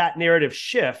see that narrative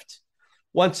shift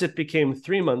once it became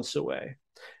 3 months away,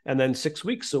 and then 6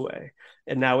 weeks away.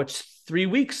 And now it's 3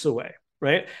 weeks away.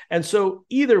 Right. And so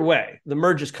either way, the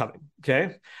merge is coming.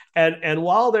 Okay. And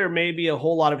while there may be a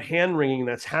whole lot of hand wringing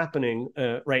that's happening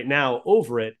right now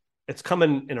over it, it's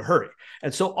coming in a hurry.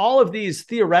 And so all of these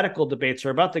theoretical debates are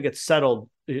about to get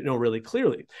settled, really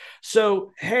clearly.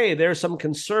 So, hey, there's some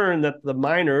concern that the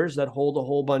miners that hold a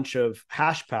whole bunch of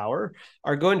hash power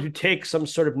are going to take some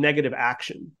sort of negative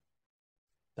action.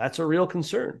 That's a real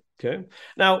concern. Okay.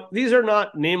 Now, these are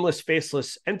not nameless,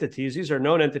 faceless entities. These are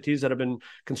known entities that have been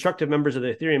constructive members of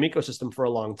the Ethereum ecosystem for a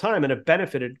long time and have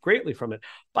benefited greatly from it.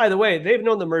 By the way, they've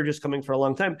known the merge is coming for a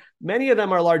long time. Many of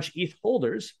them are large ETH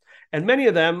holders, and many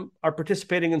of them are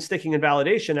participating in staking and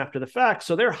validation after the fact.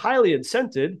 So they're highly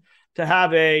incented to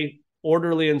have a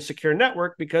orderly and secure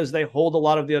network because they hold a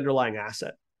lot of the underlying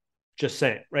asset. Just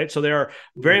saying, right? So there are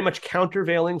very much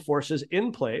countervailing forces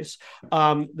in place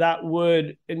that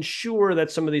would ensure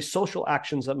that some of these social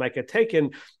actions that might get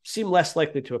taken seem less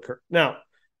likely to occur. Now,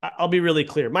 I'll be really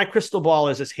clear. My crystal ball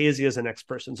is as hazy as the next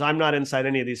person's. I'm not inside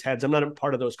any of these heads. I'm not a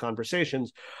part of those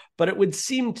conversations. But it would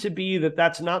seem to be that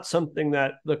that's not something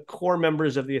that the core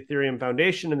members of the Ethereum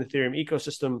Foundation and the Ethereum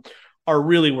ecosystem are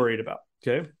really worried about.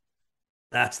 Okay,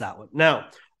 that's that one. Now,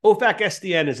 OFAC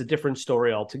SDN is a different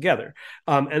story altogether.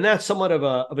 And that's somewhat of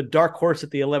a dark horse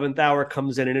at the 11th hour,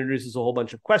 comes in and introduces a whole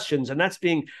bunch of questions. And that's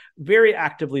being very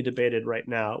actively debated right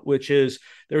now, which is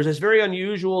there's this very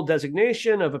unusual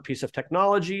designation of a piece of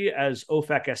technology as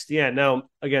OFAC SDN. Now,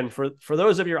 again, for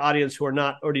those of your audience who are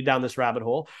not already down this rabbit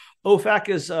hole, OFAC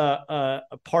is a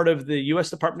part of the U.S.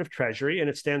 Department of Treasury,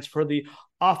 and it stands for the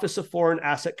Office of Foreign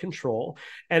Asset Control.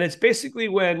 And it's basically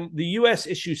when the U.S.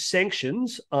 issues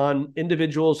sanctions on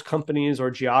individuals, companies, or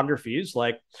geographies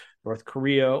like North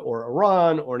Korea or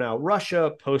Iran or now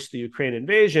Russia post the Ukraine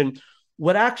invasion.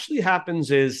 What actually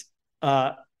happens is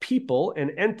people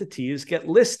and entities get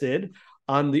listed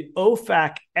on the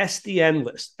OFAC SDN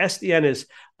list. SDN is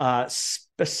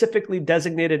specifically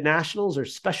designated nationals or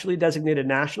specially designated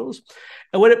nationals.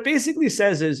 And what it basically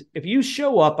says is if you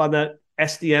show up on that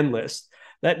SDN list,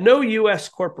 that no U.S.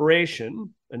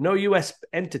 corporation and no U.S.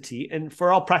 entity, and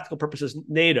for all practical purposes,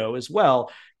 NATO as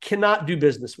well, cannot do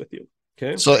business with you.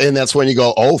 Okay. So, and that's when you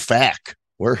go, OFAC.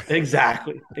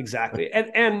 Exactly.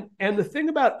 And the thing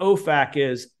about OFAC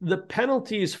is the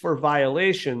penalties for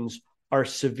violations are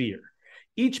severe.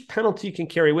 Each penalty can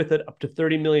carry with it up to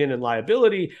 $30 million in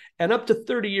liability and up to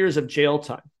 30 years of jail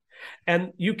time.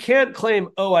 And you can't claim,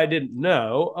 oh, I didn't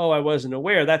know, oh, I wasn't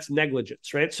aware. That's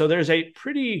negligence, right? So there's a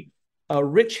pretty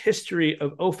rich history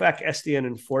of OFAC SDN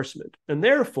enforcement. And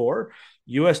therefore,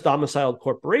 U.S. domiciled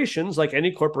corporations, like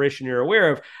any corporation you're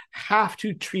aware of, have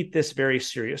to treat this very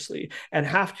seriously and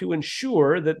have to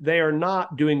ensure that they are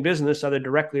not doing business, either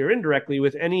directly or indirectly,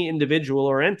 with any individual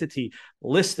or entity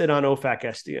listed on OFAC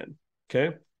SDN.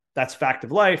 Okay, that's fact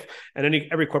of life, and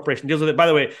every corporation deals with it. By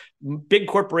the way, big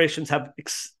corporations have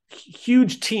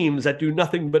huge teams that do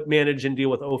nothing but manage and deal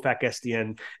with OFAC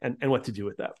SDN and what to do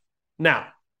with that. Now,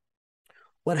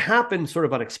 what happened sort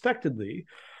of unexpectedly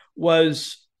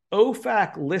was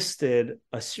OFAC listed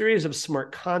a series of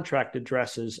smart contract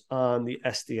addresses on the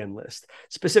SDN list,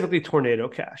 specifically Tornado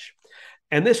Cash.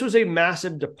 And this was a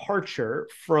massive departure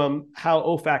from how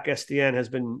OFAC SDN has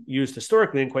been used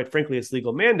historically, and quite frankly, its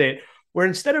legal mandate, where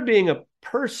instead of being a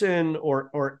person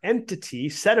or entity,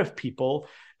 set of people,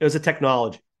 it was a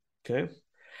technology. Okay.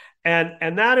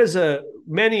 And that is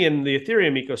many in the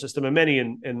Ethereum ecosystem and many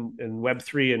in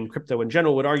Web3 and crypto in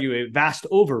general would argue a vast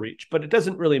overreach, but it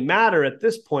doesn't really matter at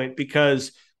this point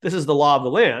because this is the law of the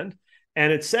land.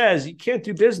 And it says you can't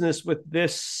do business with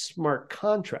this smart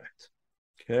contract.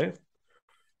 Okay.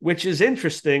 Which is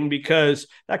interesting because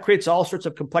that creates all sorts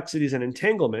of complexities and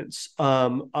entanglements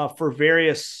for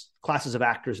various classes of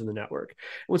actors in the network.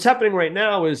 What's happening right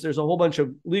now is there's a whole bunch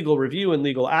of legal review and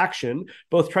legal action,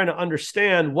 both trying to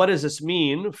understand what does this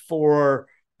mean for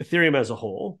Ethereum as a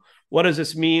whole? What does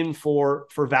this mean for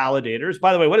validators?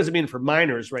 By the way, what does it mean for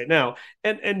miners right now?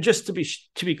 And just to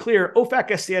be clear, OFAC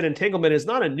SDN entanglement is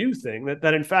not a new thing.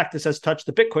 That in fact this has touched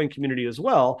the Bitcoin community as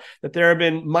well. That there have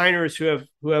been miners who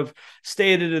have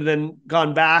stated and then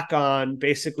gone back on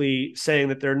basically saying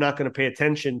that they're not going to pay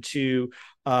attention to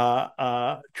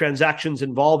transactions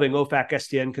involving OFAC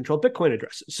SDN controlled Bitcoin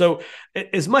addresses. So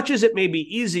as much as it may be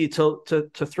easy to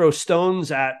throw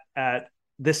stones at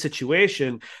this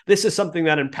situation, this is something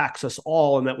that impacts us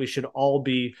all and that we should all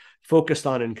be focused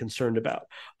on and concerned about.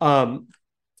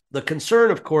 The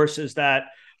concern, of course, is that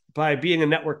by being a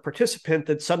network participant,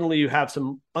 that suddenly you have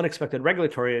some unexpected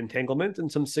regulatory entanglement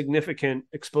and some significant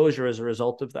exposure as a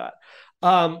result of that.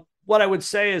 What I would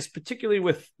say is particularly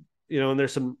with, and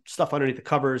there's some stuff underneath the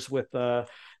covers with the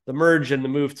merge and the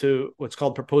move to what's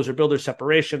called proposer builder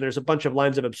separation. There's a bunch of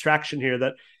lines of abstraction here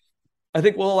that I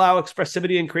think will allow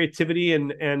expressivity and creativity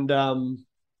and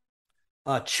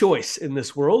choice in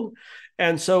this world.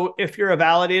 And so if you're a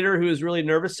validator who is really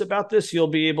nervous about this, you'll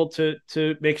be able to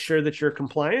make sure that you're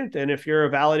compliant. And if you're a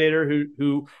validator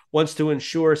who wants to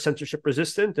ensure censorship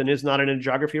resistant and is not in a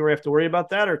geography where you have to worry about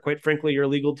that, or quite frankly, your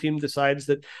legal team decides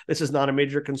that this is not a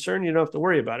major concern, you don't have to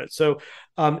worry about it. So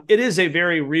it is a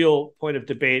very real point of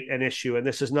debate and issue. And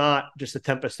this is not just a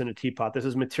tempest in a teapot. This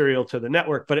is material to the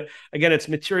network. But again, it's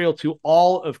material to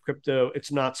all of crypto.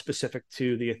 It's not specific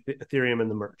to the Ethereum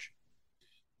and the merge.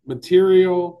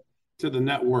 Material to the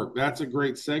network. That's a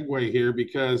great segue here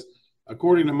because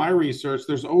according to my research,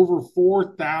 there's over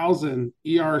 4,000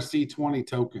 ERC20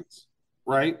 tokens,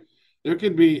 right? There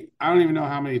could be, I don't even know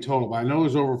how many total, but I know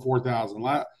there's over 4,000.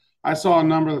 I saw a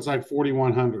number that's like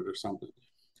 4,100 or something.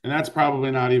 And that's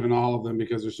probably not even all of them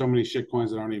because there's so many shit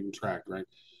coins that aren't even tracked, right?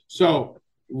 So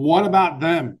what about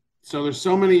them? So there's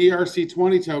so many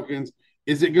ERC20 tokens.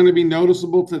 Is it going to be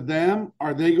noticeable to them?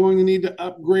 Are they going to need to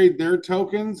upgrade their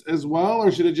tokens as well,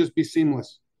 or should it just be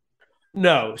seamless?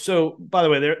 No. So, by the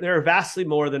way, there are vastly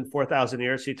more than 4,000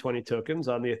 ERC20 tokens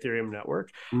on the Ethereum network.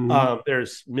 Mm-hmm.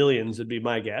 There's millions, would be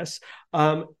my guess.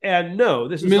 And no,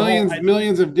 this is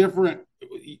millions of different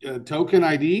token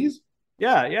IDs.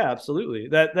 Yeah, absolutely.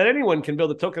 That anyone can build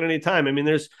a token anytime. I mean,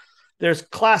 there's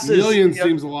classes. Millions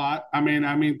seems a lot. I mean,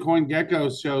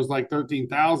 CoinGecko shows like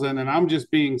 13,000, and I'm just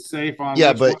being safe on.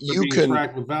 Yeah, but you can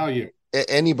track with value.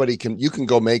 Anybody can. You can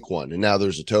go make one, and now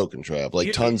there's a token trap.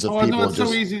 Like tons of people. No, it's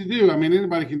so easy to do. I mean,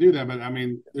 anybody can do that. But I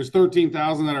mean, there's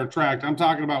 13,000 that are tracked. I'm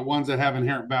talking about ones that have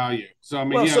inherent value. So I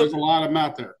mean, there's a lot of them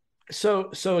out there.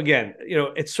 So again,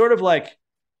 it's sort of like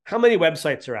how many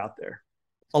websites are out there?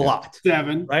 A lot.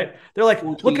 7. Right? They're like,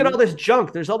 14. Look at all this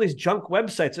junk. There's all these junk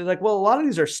websites. They're like, well, a lot of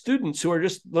these are students who are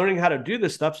just learning how to do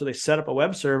this stuff. So they set up a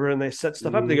web server and they set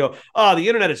stuff up. And they go, oh, the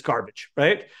internet is garbage,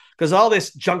 right? Because all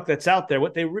this junk that's out there,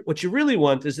 what you really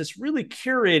want is this really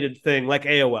curated thing like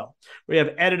AOL, where you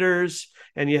have editors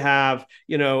and you have,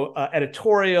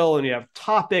 editorial and you have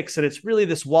topics, and it's really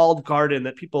this walled garden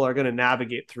that people are going to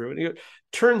navigate through. And it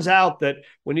turns out that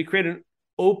when you create an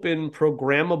open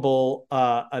programmable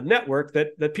a network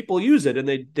that people use it and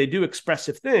they do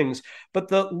expressive things, but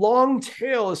the long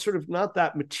tail is sort of not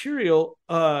that material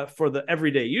for the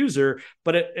everyday user,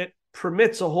 but it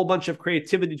permits a whole bunch of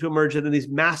creativity to emerge, and then these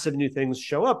massive new things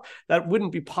show up that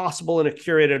wouldn't be possible in a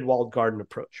curated walled garden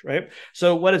approach, right?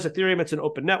 So what is Ethereum? It's an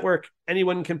open network.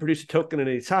 Anyone can produce a token at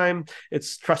any time.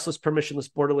 It's trustless,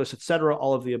 permissionless, borderless, etc.,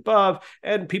 all of the above,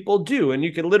 and people do. And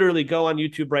you can literally go on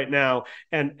YouTube right now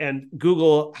and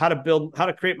Google how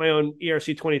to create my own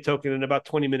ERC20 token. In about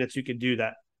 20 minutes, you can do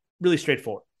that. Really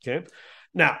straightforward, okay?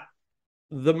 Now,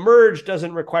 The merge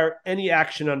doesn't require any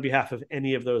action on behalf of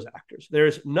any of those actors.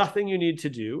 There's nothing you need to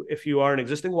do if you are an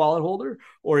existing wallet holder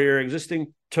or you're an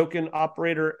existing token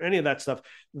operator, any of that stuff.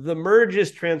 The merge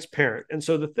is transparent. And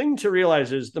so the thing to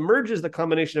realize is the merge is the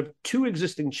combination of two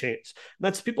existing chains.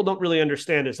 That's people don't really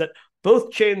understand is that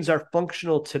both chains are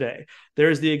functional today.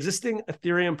 There's the existing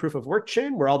Ethereum proof of work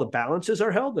chain where all the balances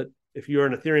are held. That if you're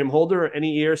an Ethereum holder or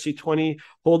any ERC20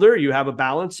 holder, you have a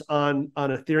balance on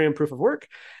Ethereum proof of work.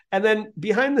 And then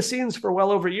behind the scenes for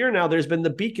well over a year now, there's been the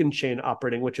beacon chain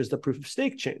operating, which is the proof of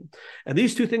stake chain. And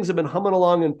these two things have been humming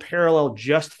along in parallel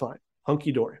just fine,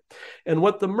 hunky-dory. And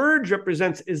what the merge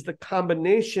represents is the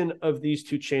combination of these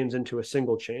two chains into a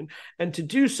single chain. And to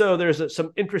do so, there's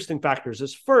some interesting factors.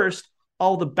 As first,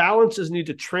 all the balances need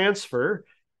to transfer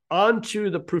onto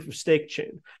the proof of stake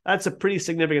chain. That's a pretty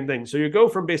significant thing. So you go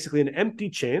from basically an empty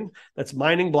chain that's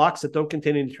mining blocks that don't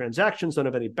contain any transactions, don't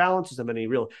have any balances, don't have any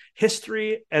real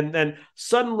history. And then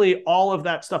suddenly all of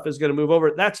that stuff is going to move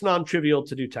over. That's non-trivial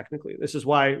to do technically. This is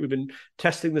why we've been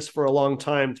testing this for a long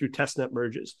time through testnet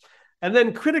merges. And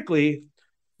then critically,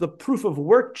 the proof of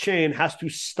work chain has to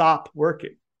stop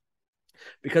working.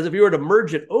 Because if you were to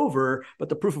merge it over, but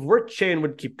the proof of work chain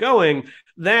would keep going,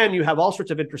 then you have all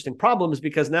sorts of interesting problems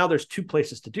because now there's two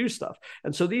places to do stuff.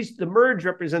 And so the merge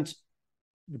represents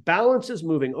balances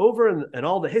moving over and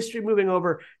all the history moving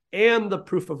over and the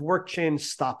proof of work chain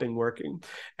stopping working.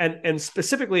 And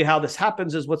specifically how this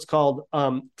happens is what's called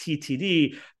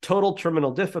TTD, total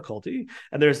terminal difficulty.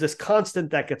 And there's this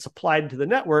constant that gets applied to the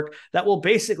network that will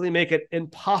basically make it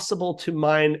impossible to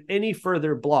mine any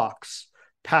further blocks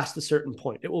past a certain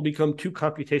point. It will become too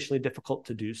computationally difficult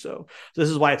to do so. This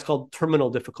is why it's called terminal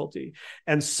difficulty.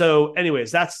 And so anyways,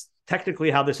 that's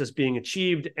technically how this is being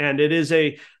achieved. And it is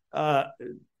a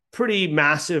pretty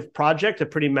massive project, a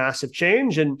pretty massive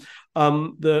change. And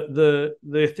the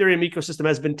Ethereum ecosystem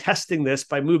has been testing this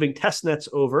by moving test nets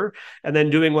over and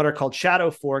then doing what are called shadow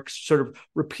forks, sort of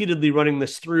repeatedly running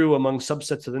this through among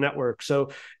subsets of the network. So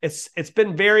it's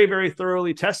been very, very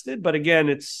thoroughly tested. But again,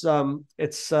 it's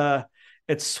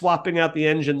swapping out the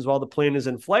engines while the plane is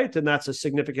in flight, and that's a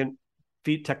significant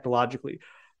feat technologically.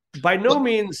 By no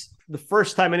means the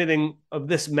first time anything of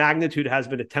this magnitude has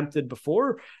been attempted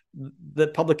before. The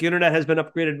public internet has been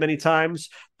upgraded many times.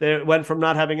 It went from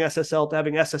not having SSL to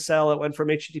having SSL. It went from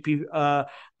HTTP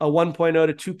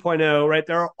 1.0 to 2.0, right?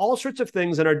 There are all sorts of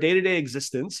things in our day-to-day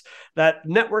existence that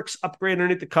networks upgrade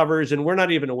underneath the covers, and we're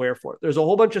not even aware for it. There's a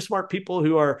whole bunch of smart people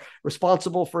who are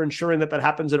responsible for ensuring that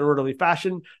happens in an orderly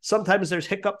fashion. Sometimes there's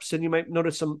hiccups, and you might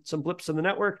notice some blips in the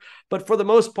network. But for the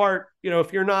most part,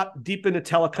 if you're not deep into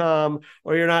telecom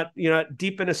or you're not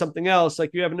deep into something else,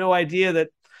 like you have no idea that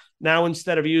now,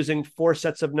 instead of using 4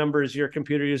 sets of numbers, your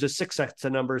computer uses 6 sets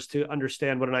of numbers to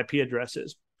understand what an IP address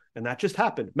is. And that just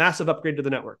happened. Massive upgrade to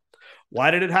the network. Why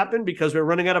did it happen? Because we're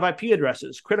running out of IP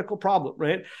addresses. Critical problem,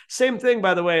 right? Same thing,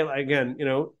 by the way, again,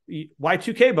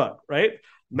 Y2K bug, right?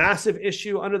 Massive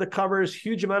issue under the covers,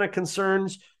 huge amount of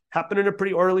concerns, happened in a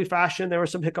pretty orderly fashion. There were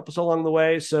some hiccups along the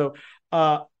way. So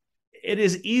it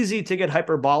is easy to get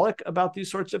hyperbolic about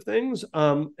these sorts of things.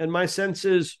 And my sense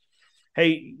is,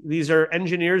 hey, these are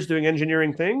engineers doing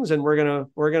engineering things, and we're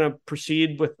gonna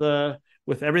proceed with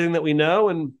everything that we know.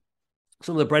 And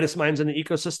some of the brightest minds in the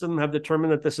ecosystem have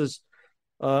determined that this is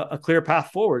a clear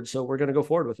path forward. So we're gonna go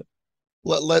forward with it.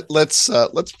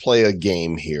 Let's play a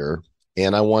game here,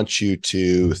 and I want you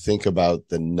to think about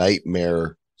the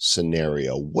nightmare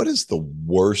scenario. What is the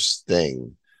worst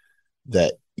thing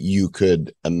that you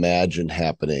could imagine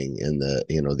happening in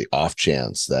the off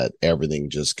chance that everything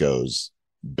just goes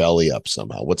belly up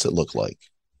somehow? What's it look like?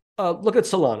 Look at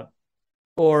Solana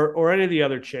or any of the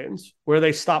other chains where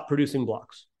they stop producing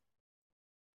blocks.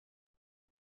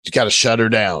 You got to shut her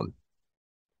down.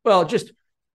 Well, just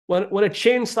when a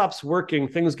chain stops working,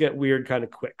 things get weird kind of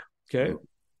quick. Okay.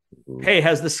 Mm-hmm. Hey,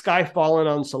 has the sky fallen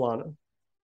on Solana?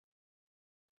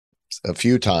 A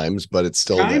few times, but it's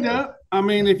still kind of. I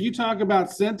mean, if you talk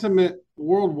about sentiment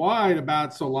worldwide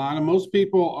about Solana, most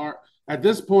people are at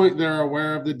this point, they're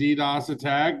aware of the DDoS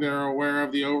attack. They're aware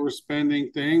of the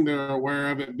overspending thing. They're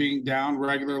aware of it being down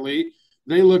regularly.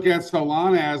 They look at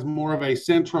Solana as more of a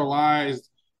centralized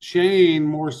chain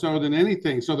more so than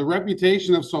anything. So the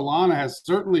reputation of Solana has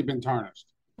certainly been tarnished.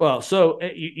 Well, so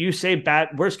you say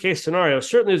bad, worst case scenario,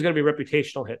 certainly there's going to be a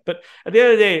reputational hit. But at the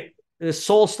end of the day, does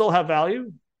Sol still have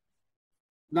value?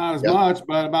 Not as much,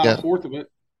 but about a fourth of it.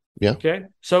 Yeah. Okay.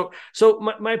 So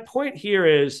my point here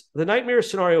is the nightmare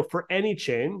scenario for any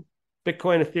chain,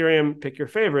 Bitcoin, Ethereum, pick your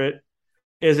favorite,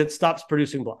 is it stops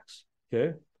producing blocks.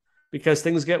 Okay. Because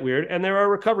things get weird and there are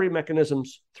recovery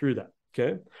mechanisms through that.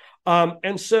 Okay.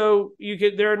 And so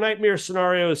there are nightmare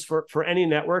scenarios for any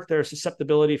network. There's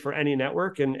susceptibility for any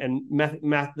network and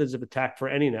methods of attack for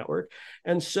any network.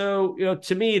 And so,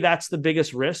 to me, that's the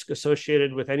biggest risk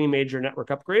associated with any major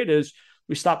network upgrade is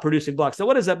we stop producing blocks. Now,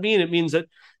 what does that mean? It means that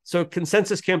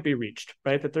consensus can't be reached,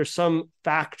 right? That there's some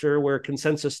factor where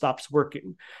consensus stops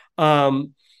working.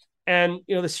 And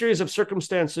the series of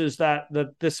circumstances that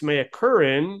this may occur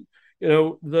in,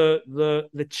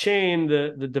 the chain,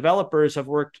 the developers have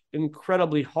worked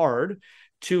incredibly hard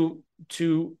to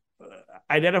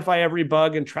identify every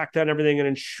bug and track down everything and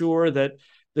ensure that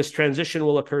this transition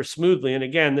will occur smoothly. And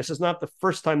again, this is not the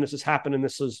first time this has happened, and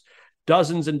this is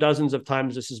dozens and dozens of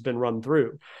times this has been run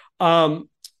through.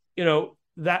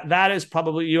 That is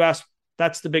probably, you asked,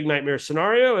 that's the big nightmare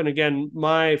scenario. And again,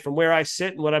 from where I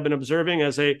sit and what I've been observing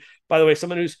by the way,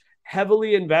 someone who's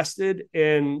heavily invested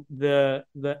in the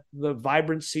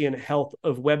vibrancy and health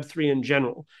of Web3 in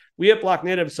general. We at Block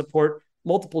Native support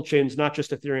multiple chains, not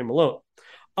just Ethereum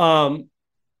alone.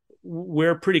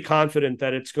 We're pretty confident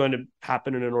that it's going to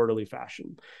happen in an orderly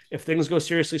fashion. If things go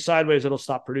seriously sideways, it'll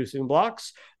stop producing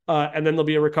blocks, and then there'll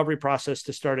be a recovery process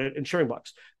to start insuring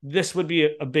blocks. This would be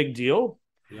a big deal.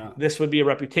 Yeah. This would be a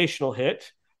reputational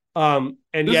hit. And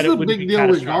this yet is it a would big deal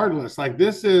regardless. Like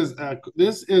this is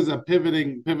a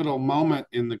pivotal moment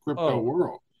in the crypto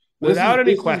world. Without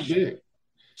any question.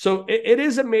 So it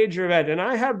is a major event. And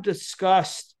I have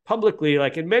discussed publicly,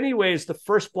 like in many ways, the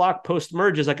first block post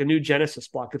merge is like a new Genesis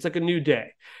block. It's like a new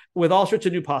day with all sorts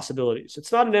of new possibilities.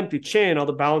 It's not an empty chain. All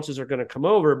the balances are going to come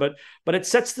over, but it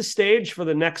sets the stage for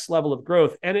the next level of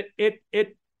growth. And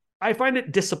I find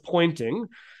it disappointing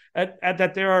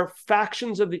that there are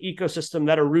factions of the ecosystem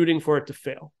that are rooting for it to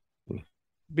fail,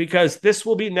 because this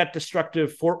will be net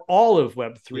destructive for all of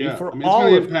Web3. Yeah. It's going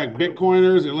to impact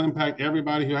Bitcoiners. It'll impact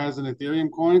everybody who has an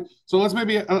Ethereum coin. So let's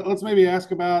maybe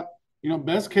ask about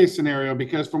best case scenario,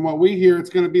 because from what we hear, it's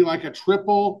going to be like a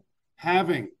triple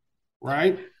halving,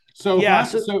 right? So yeah,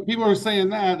 so people are saying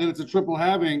that it's a triple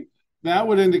halving. That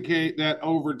would indicate that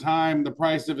over time the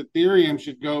price of Ethereum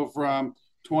should go from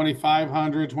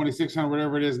 2,500, 2,600,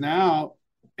 whatever it is now,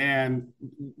 and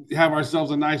have ourselves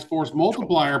a nice force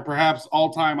multiplier, perhaps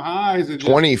all-time highs.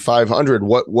 2,500.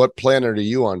 What planet are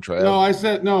you on, Trey? No, I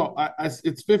said no.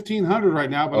 It's 1,500 right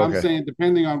now, but okay. I'm saying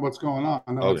depending on what's going on.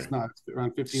 No, okay. It's not. It's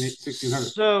around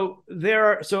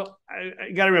 1,600. So I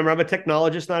got to remember, I'm a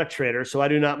technologist, not a trader, so I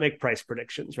do not make price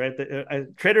predictions. Right?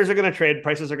 Traders are going to trade.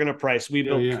 Prices are going to price. We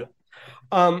build.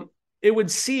 It would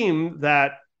seem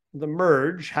that the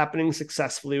merge happening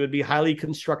successfully would be highly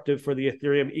constructive for the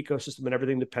Ethereum ecosystem and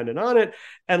everything dependent on it,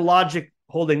 and logic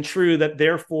holding true that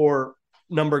therefore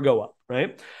number go up,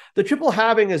 right? The triple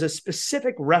halving is a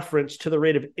specific reference to the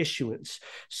rate of issuance.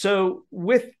 So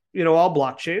with all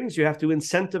blockchains, you have to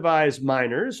incentivize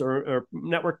miners or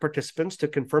network participants to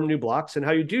confirm new blocks, and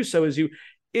how you do so is you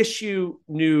issue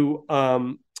new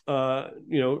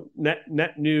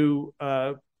net new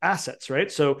assets,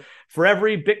 right? So for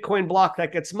every Bitcoin block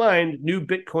that gets mined, new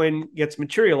Bitcoin gets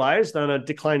materialized on a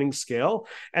declining scale.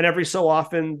 And every so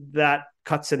often that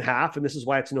cuts in half. And this is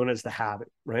why it's known as the halving,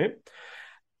 right?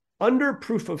 Under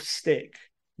proof of stake,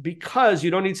 because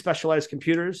you don't need specialized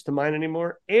computers to mine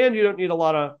anymore, and you don't need a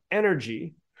lot of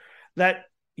energy, that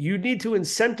you need to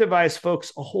incentivize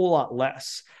folks a whole lot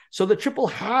less. So the triple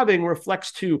halving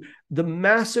reflects to the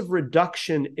massive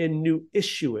reduction in new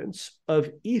issuance of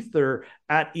Ether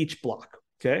at each block,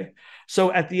 okay?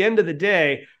 So at the end of the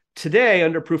day, today,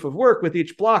 under proof of work, with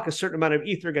each block, a certain amount of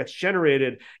Ether gets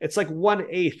generated. It's like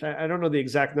 1/8, I don't know the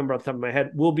exact number off the top of my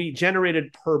head, will be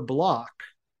generated per block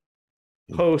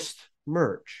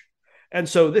post-merge. And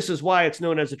so this is why it's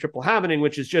known as a triple halving,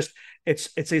 which is just, it's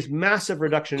a massive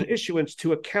reduction in issuance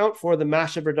to account for the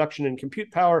massive reduction in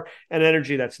compute power and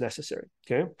energy that's necessary,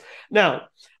 okay? Now,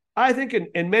 I think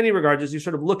in many regards, as you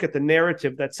sort of look at the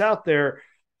narrative that's out there,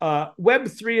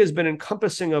 Web3 has been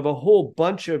encompassing of a whole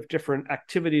bunch of different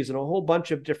activities and a whole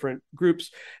bunch of different groups.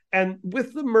 And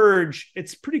with the merge,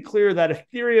 it's pretty clear that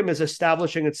Ethereum is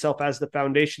establishing itself as the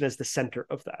foundation, as the center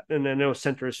of that. And I know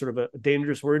center is sort of a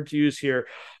dangerous word to use here,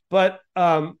 but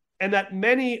and that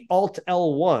many alt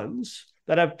L1s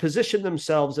that have positioned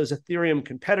themselves as Ethereum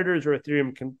competitors or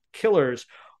Ethereum killers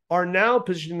are now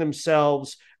positioning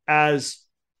themselves as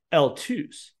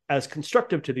L2s, as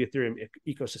constructive to the Ethereum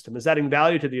ecosystem, as adding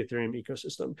value to the Ethereum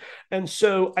ecosystem. And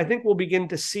so I think we'll begin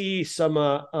to see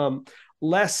some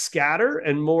less scatter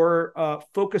and more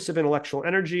focus of intellectual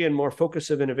energy and more focus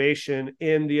of innovation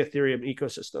in the Ethereum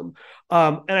ecosystem.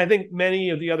 And I think many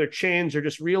of the other chains are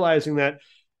just realizing that,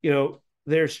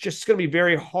 there's just going to be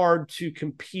very hard to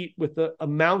compete with the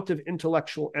amount of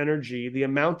intellectual energy, the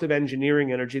amount of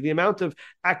engineering energy, the amount of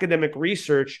academic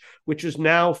research, which is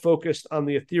now focused on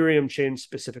the Ethereum chain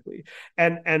specifically.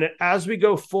 And as we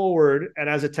go forward, and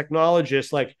as a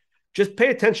technologist, like, just pay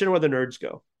attention to where the nerds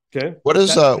go. Okay. What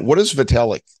does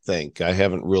Vitalik think? I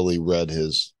haven't really read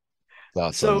his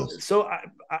thoughts on this. So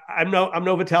I'm no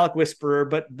Vitalik whisperer,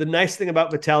 but the nice thing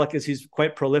about Vitalik is he's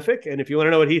quite prolific. And if you want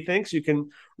to know what he thinks, you can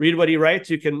read what he writes.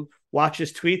 You can watch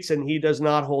his tweets, and he does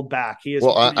not hold back. He is.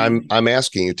 Well, I'm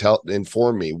asking you.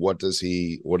 Inform me. What is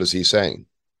he saying?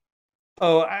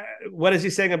 Oh, what is he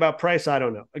saying about price? I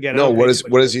don't know. Again, no. What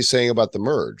is he saying about the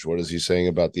merge? What is he saying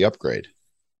about the upgrade?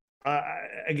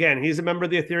 Again, he's a member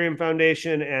of the Ethereum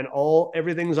Foundation, and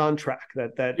everything's on track.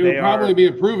 That he would probably be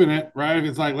approving it, right? If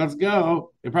it's like, let's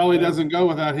go, it probably doesn't go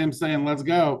without him saying, let's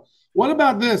go. What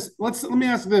about this? Let me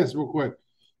ask this real quick.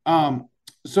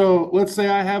 So let's say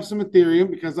I have some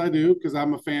Ethereum, because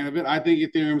I'm a fan of it. I think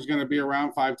Ethereum is going to be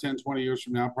around 5, 10, 20 years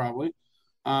from now, probably.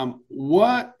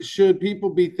 What should people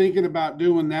be thinking about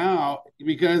doing now?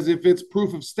 Because if it's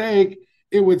proof of stake,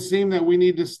 it would seem that we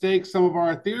need to stake some of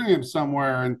our Ethereum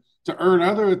somewhere and to earn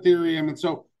other Ethereum. And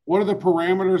so what are the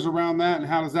parameters around that, and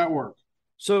how does that work?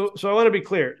 So I want to be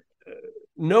clear.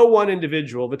 No one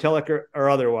individual, Vitalik or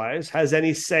otherwise, has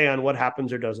any say on what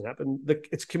happens or doesn't happen.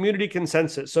 It's community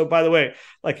consensus. So by the way,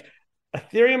 like,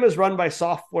 Ethereum is run by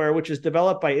software which is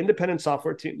developed by independent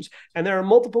software teams, and there are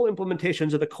multiple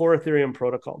implementations of the core Ethereum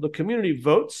protocol. The community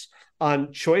votes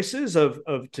on choices of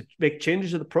to make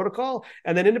changes to the protocol,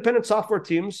 and then independent software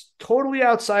teams, totally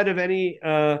outside of any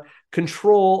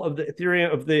control of the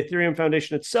Ethereum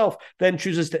Foundation itself, then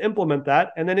chooses to implement that,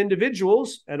 and then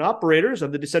individuals and operators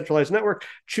of the decentralized network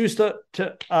choose to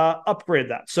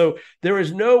upgrade that. So there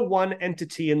is no one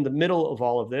entity in the middle of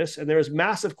all of this, and there is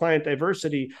massive client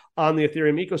diversity on the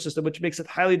Ethereum ecosystem, which makes it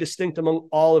highly distinct among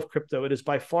all of crypto. It is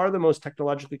by far the most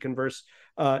technologically diverse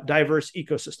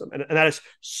ecosystem, and that is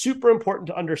super important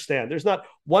to understand. There's not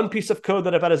one piece of code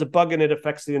that if that has a bug in it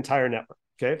affects the entire network.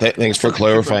 Okay. Thanks for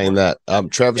clarifying that.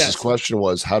 Travis's question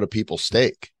was, how do people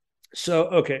stake?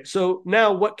 So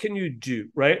now what can you do,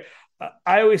 right?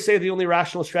 I always say the only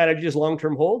rational strategy is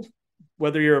long-term hold,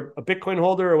 whether you're a Bitcoin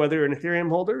holder or whether you're an Ethereum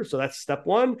holder. So that's step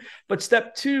one. But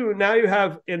step two, now you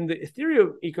have in the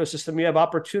Ethereum ecosystem, you have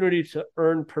opportunity to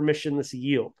earn permissionless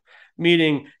yield,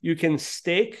 meaning you can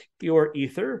stake your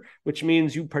Ether, which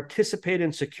means you participate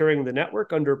in securing the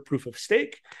network under proof of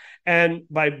stake. And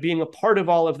by being a part of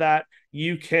all of that,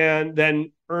 you can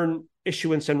then earn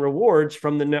issuance and rewards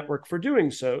from the network for doing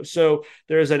so. So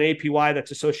there's an APY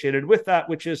that's associated with that,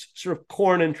 which is sort of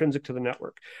core and intrinsic to the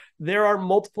network. There are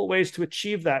multiple ways to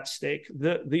achieve that stake.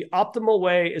 The optimal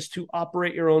way is to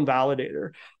operate your own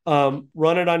validator,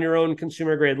 run it on your own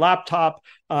consumer grade laptop,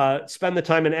 spend the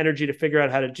time and energy to figure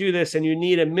out how to do this. And you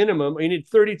need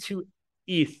 32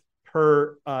 ETH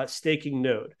per staking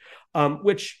node,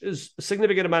 which is a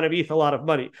significant amount of ETH, a lot of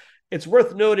money. It's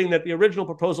worth noting that the original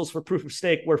proposals for proof of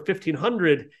stake were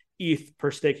 1,500 ETH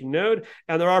per staking node,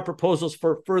 and there are proposals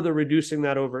for further reducing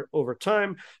that over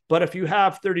time. But if you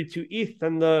have 32 ETH,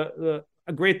 then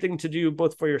a great thing to do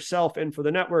both for yourself and for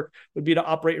the network would be to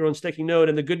operate your own staking node.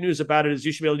 And the good news about it is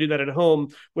you should be able to do that at home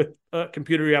with a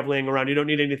computer you have laying around. You don't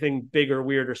need anything big or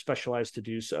weird or specialized to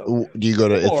do so. Do you go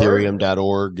to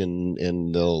ethereum.org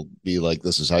and they'll be like,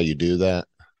 this is how you do that?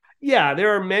 Yeah,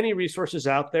 there are many resources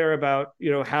out there about,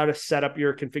 how to set up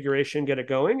your configuration, get it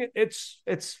going. It's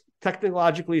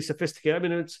technologically sophisticated. I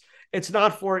mean, it's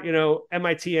not for,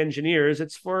 MIT engineers.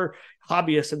 It's for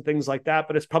hobbyists and things like that,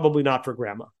 but it's probably not for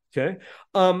grandma. Okay.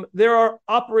 There are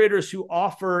operators who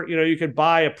offer, you could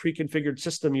buy a pre-configured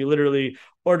system. You literally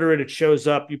order it, it shows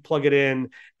up, you plug it in,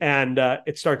 and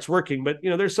it starts working. But,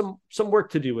 there's some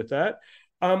work to do with that.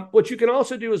 What you can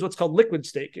also do is what's called liquid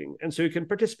staking. And so you can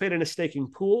participate in a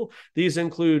staking pool. These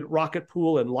include Rocket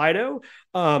Pool and Lido,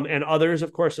 and others,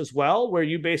 of course, as well, where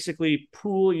you basically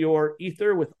pool your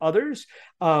Ether with others.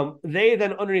 They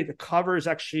then, underneath the covers,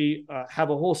 actually have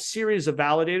a whole series of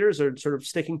validators or sort of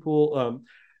staking pool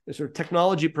sort of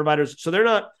technology providers. So they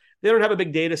don't have a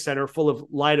big data center full of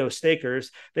Lido stakers.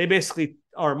 They basically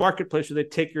are a marketplace where they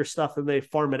take your stuff and they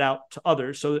farm it out to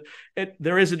others. So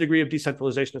there is a degree of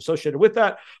decentralization associated with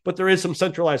that, but there is some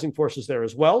centralizing forces there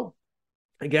as well.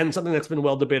 Again, something that's been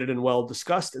well debated and well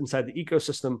discussed inside the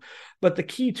ecosystem. But the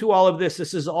key to all of this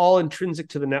is all intrinsic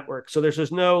to the network. So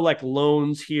there's no like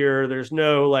loans here. There's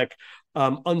no like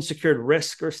unsecured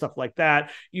risk or stuff like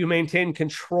that. You maintain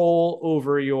control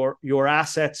over your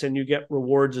assets and you get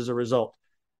rewards as a result.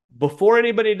 Before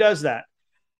anybody does that,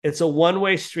 it's a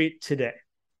one-way street today.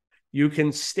 You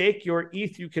can stake your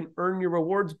ETH, you can earn your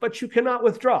rewards, but you cannot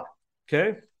withdraw.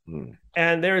 Okay.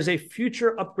 And there is a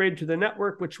future upgrade to the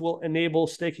network which will enable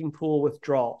staking pool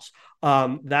withdrawals.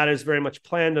 That is very much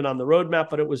planned and on the roadmap,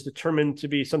 but it was determined to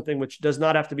be something which does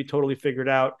not have to be totally figured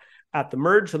out at the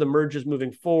merge. So the merge is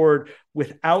moving forward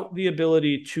without the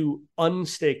ability to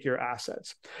unstake your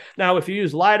assets. Now, if you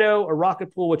use Lido or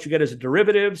Rocket Pool, what you get is a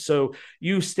derivative. So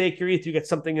you stake your ETH, you get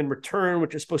something in return,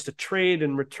 which is supposed to trade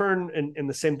and return in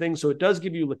the same thing. So it does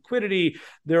give you liquidity.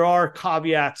 There are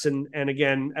caveats. And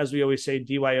again, as we always say,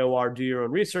 DYOR, do your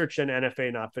own research, and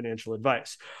NFA, not financial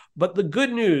advice. But the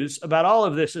good news about all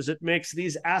of this is it makes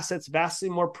these assets vastly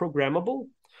more programmable,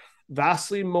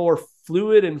 vastly more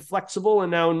fluid and flexible,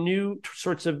 and now new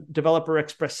sorts of developer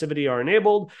expressivity are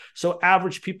enabled. So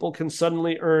average people can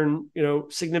suddenly earn,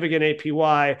 significant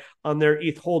APY on their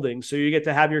ETH holdings. So you get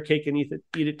to have your cake and eat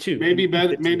it too. Maybe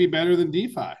better than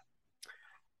DeFi.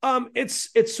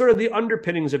 It's sort of the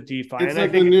underpinnings of DeFi. It's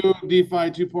like the new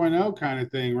DeFi 2.0 kind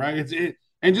of thing, right?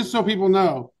 And just so people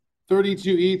know,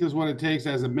 32 ETH is what it takes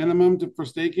as a minimum for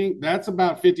staking. That's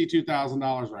about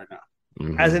 $52,000 right now.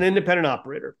 As an independent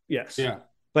operator, yes. Yeah.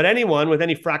 But anyone with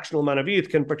any fractional amount of ETH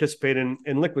can participate in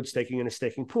liquid staking in a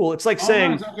staking pool. It's like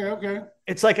saying, nice. Okay.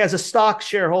 It's like as a stock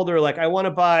shareholder, like I want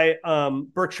to buy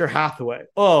Berkshire Hathaway.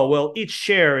 Oh, well, each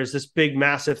share is this big,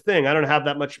 massive thing. I don't have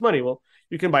that much money. Well,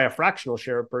 you can buy a fractional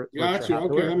share of Berkshire Hathaway.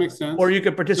 Okay, that makes sense. Or you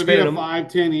could participate in 5,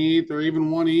 10 ETH, or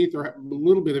even 1 ETH, or a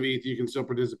little bit of ETH, you can still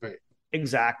participate.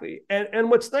 Exactly. And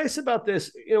what's nice about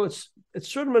this, it's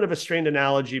sort of a bit of a strained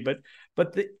analogy, but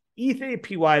the ETH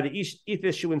APY, the ETH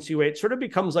issuance rate, sort of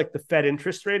becomes like the Fed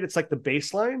interest rate. It's like the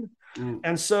baseline.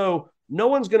 And so no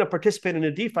one's going to participate in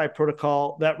a DeFi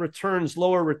protocol that returns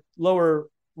lower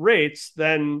rates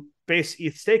than base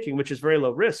ETH staking, which is very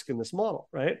low risk in this model,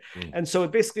 right? And so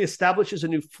it basically establishes a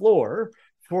new floor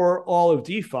for all of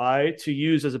DeFi to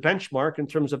use as a benchmark in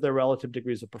terms of their relative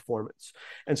degrees of performance.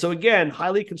 And so again,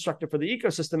 highly constructive for the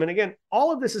ecosystem. And again,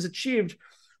 all of this is achieved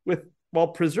while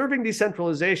preserving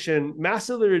decentralization,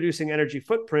 massively reducing energy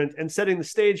footprint, and setting the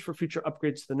stage for future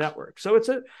upgrades to the network. So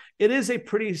it is a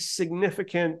pretty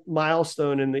significant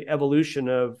milestone in the evolution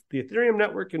of the Ethereum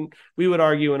network, and we would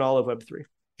argue in all of Web3.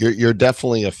 You're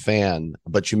definitely a fan,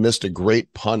 but you missed a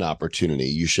great pun opportunity.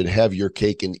 You should have your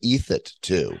cake and ETH it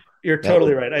too. You're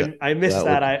totally right. I missed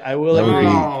that. I will agree.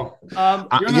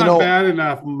 You're not bad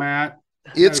enough, Matt.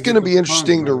 It's going to be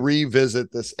interesting to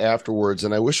revisit this afterwards.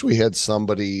 And I wish we had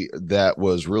somebody that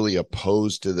was really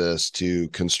opposed to this to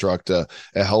construct a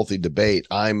healthy debate.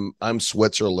 I'm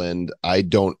Switzerland. I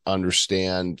don't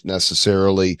understand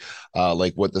necessarily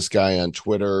like what this guy on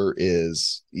Twitter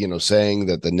is, saying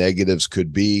that the negatives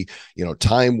could be,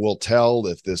 time will tell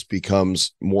if this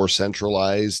becomes more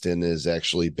centralized and is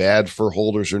actually bad for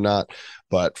holders or not.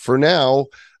 But for now,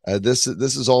 this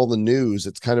is all the news.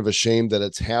 It's kind of a shame that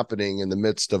it's happening in the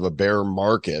midst of a bear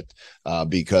market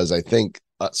because I think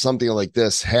something like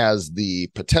this has the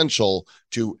potential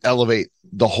to elevate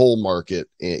the whole market.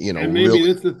 And maybe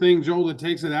really, it's the thing, Joel, that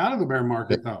takes it out of the bear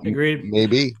market, though. Agreed.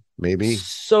 Maybe.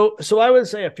 So I would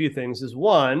say a few things. Is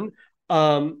one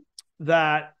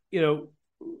that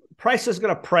price is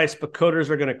going to price, but coders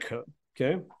are going to code.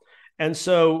 Okay. And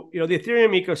so, the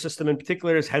Ethereum ecosystem in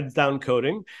particular is heads down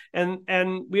coding, and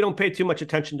we don't pay too much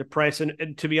attention to price.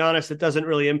 And to be honest, it doesn't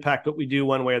really impact what we do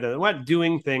one way or the other. We're not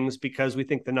doing things because we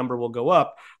think the number will go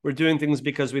up. We're doing things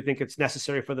because we think it's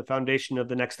necessary for the foundation of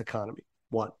the next economy.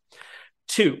 1.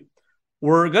 2,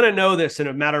 we're going to know this in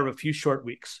a matter of a few short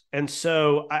weeks. And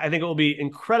so I think it will be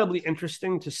incredibly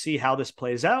interesting to see how this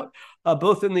plays out,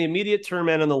 both in the immediate term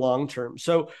and in the long term.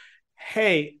 So,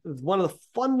 hey, one of the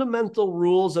fundamental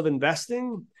rules of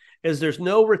investing is there's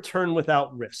no return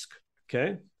without risk,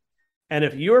 okay? And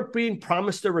if you're being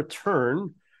promised a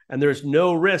return and there's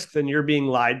no risk, then you're being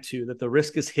lied to, that the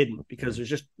risk is hidden because there's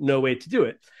just no way to do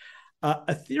it.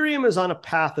 Ethereum is on a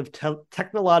path of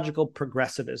technological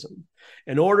progressivism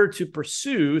in order to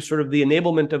pursue sort of the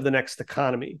enablement of the next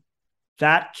economy.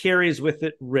 That carries with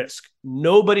it risk.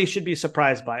 Nobody should be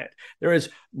surprised by it. There is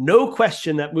no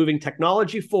question that moving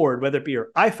technology forward, whether it be your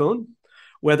iPhone,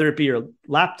 whether it be your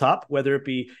laptop, whether it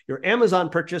be your Amazon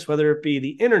purchase, whether it be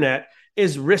the internet,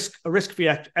 is a risk-free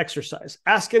exercise.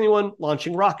 Ask anyone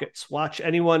launching rockets. Ask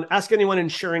anyone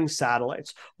insuring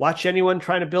satellites. Watch anyone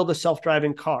trying to build a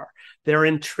self-driving car. There are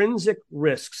intrinsic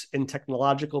risks in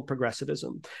technological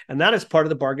progressivism, and that is part of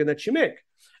the bargain that you make.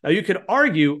 Now, you could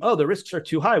argue, the risks are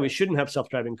too high. We shouldn't have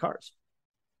self-driving cars.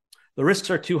 The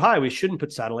risks are too high. We shouldn't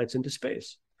put satellites into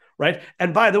space, right?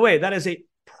 And by the way, that is a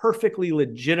perfectly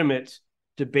legitimate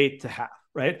debate to have,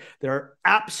 right? There are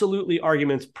absolutely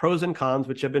arguments, pros and cons,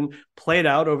 which have been played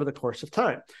out over the course of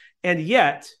time. And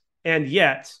yet,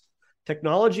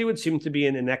 technology would seem to be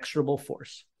an inexorable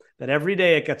force, that every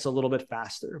day it gets a little bit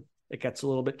faster, it gets a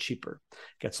little bit cheaper,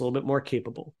 it gets a little bit more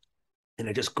capable, and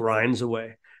it just grinds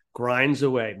away,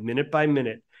 minute by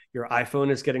minute. Your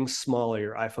iPhone is getting smaller,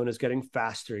 your iPhone is getting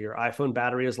faster, your iPhone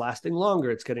battery is lasting longer,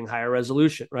 it's getting higher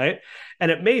resolution, right? And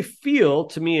it may feel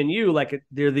to me and you like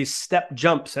there are these step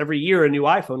jumps. Every year a new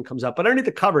iPhone comes out, but underneath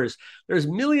the covers, there's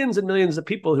millions and millions of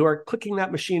people who are clicking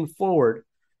that machine forward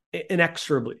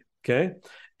inexorably, okay?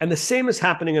 And the same is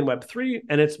happening in Web3,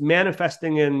 and it's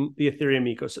manifesting in the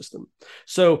Ethereum ecosystem.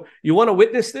 So you want to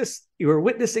witness this? You are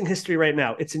witnessing history right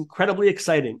now. It's incredibly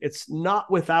exciting. It's not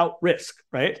without risk,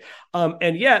 right?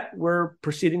 And yet we're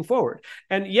proceeding forward.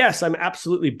 And yes, I'm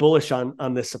absolutely bullish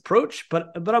on this approach,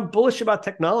 but I'm bullish about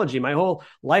technology. My whole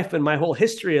life and my whole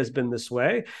history has been this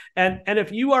way. And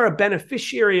if you are a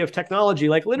beneficiary of technology,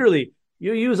 like literally,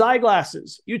 you use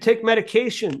eyeglasses, you take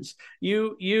medications,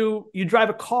 you drive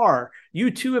a car,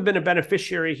 you too have been a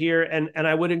beneficiary here. And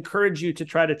I would encourage you to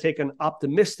try to take an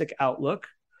optimistic outlook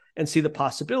and see the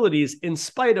possibilities in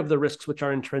spite of the risks which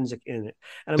are intrinsic in it.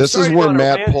 And this is where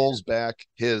Matt pulls back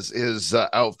his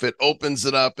outfit, opens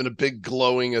it up in a big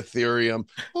glowing Ethereum.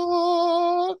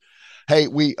 Oh. Hey,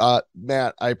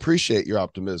 Matt, I appreciate your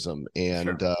optimism,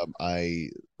 and sure. I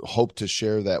hope to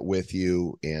share that with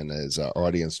you, and as our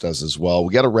audience does as well.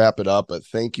 We got to wrap it up, but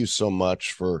thank you so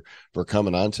much for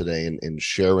coming on today and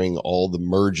sharing all the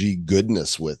mergy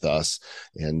goodness with us.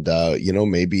 And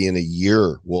maybe in a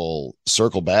year we'll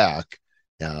circle back,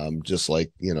 just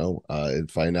like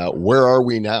and find out where are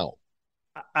we now.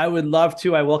 I would love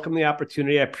to. I welcome the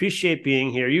opportunity. I appreciate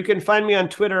being here. You can find me on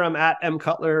Twitter. I'm at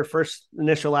mcutler, first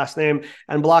initial, last name.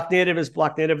 And Blocknative is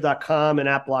blocknative.com and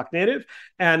at Blocknative.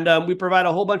 And we provide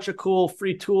a whole bunch of cool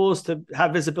free tools to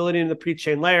have visibility in the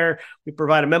pre-chain layer. We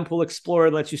provide a mempool explorer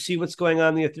that lets you see what's going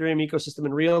on in the Ethereum ecosystem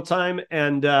in real time.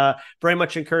 And very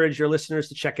much encourage your listeners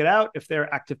to check it out if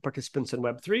they're active participants in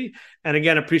Web3. And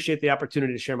again, appreciate the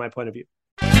opportunity to share my point of view.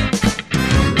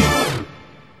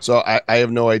 So I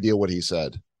have no idea what he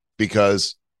said,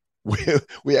 because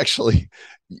we actually,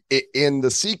 in the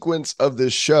sequence of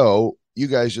this show, you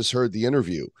guys just heard the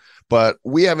interview, but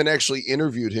we haven't actually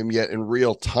interviewed him yet in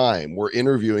real time. We're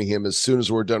interviewing him as soon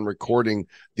as we're done recording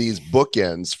these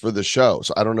bookends for the show.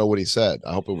 So I don't know what he said.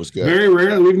 I hope it was good. Very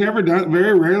rarely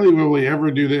will we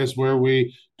ever do this, where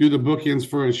we do the bookends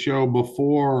for a show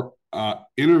before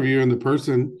interviewing the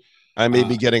person. I may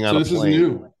be getting on a plane. This is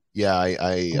new. Yeah,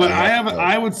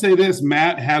 I would say this.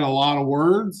 Matt had a lot of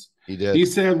words. He did. He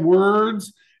said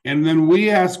words, and then we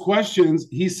asked questions.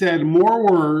 He said more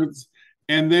words,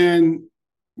 and then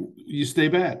you stay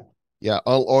bad. Yeah,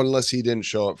 unless he didn't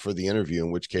show up for the interview,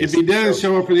 in which case, if he didn't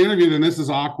show up for the interview, then this is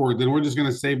awkward. Then we're just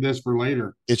going to save this for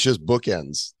later. It's just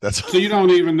bookends. That's so you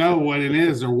don't even know what it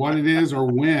is, or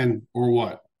when, or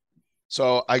what.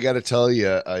 So I got to tell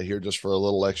you here, just for a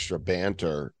little extra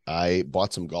banter, I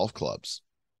bought some golf clubs.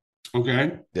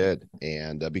 Okay. Did.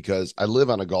 And because I live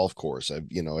on a golf course, I've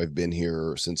been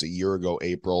here since a year ago,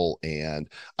 April, and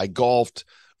I golfed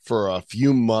for a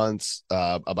few months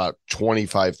about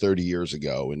 25-30 years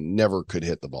ago and never could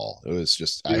hit the ball. It was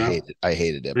just, I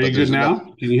hated it. Are you good now?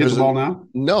 Can you hit the ball now?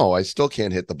 No, I still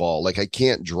can't hit the ball. Like, I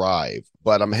can't drive,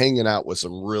 but I'm hanging out with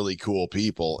some really cool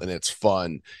people, and it's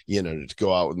fun, to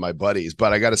go out with my buddies.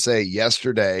 But I got to say,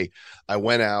 yesterday I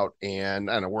went out, and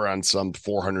I know we're on some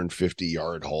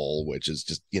 450-yard hole, which is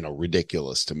just,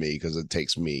 ridiculous to me, because it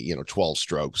takes me, 12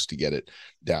 strokes to get it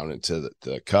down into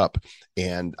the cup.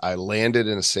 And I landed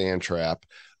in a sand trap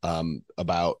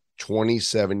about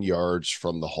 27 yards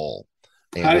from the hole.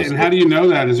 And how do you know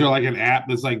that? Is there like an app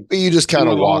that's like, you just kind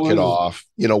of walk it off?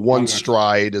 One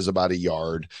stride is about a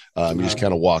yard. You just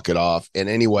kind of walk it off. And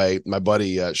anyway, my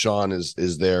buddy Sean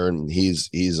is there, and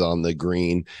he's on the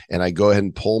green, and I go ahead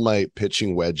and pull my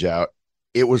pitching wedge out.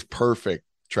 It was perfect,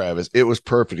 Travis. It was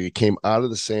perfect. It came out of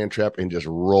the sand trap and just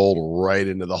rolled right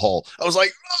into the hole. I was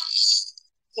like,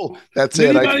 oh, that's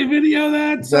it. Anybody video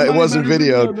that? It wasn't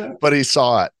videoed, but he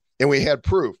saw it, and we had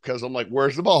proof, because I'm like,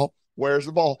 where's the ball? Where's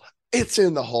the ball? It's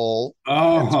in the hole.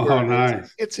 Oh,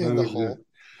 nice. It's in the hole.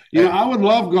 I would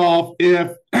love golf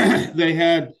if they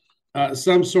had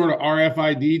some sort of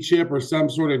RFID chip or some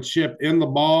sort of chip in the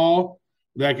ball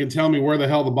that can tell me where the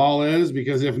hell the ball is,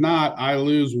 because if not, I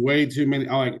lose way too many.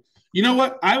 You know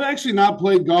what? I've actually not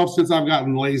played golf since I've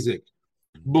gotten LASIK.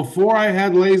 Before I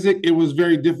had LASIK, it was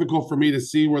very difficult for me to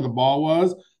see where the ball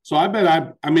was. So I bet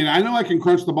I know I can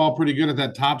crunch the ball pretty good at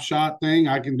that top shot thing.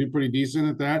 I can do pretty decent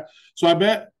at that. So I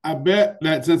bet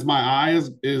that since my eyes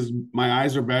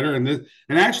are better, and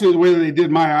actually the way that they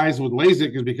did my eyes with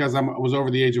LASIK is because I was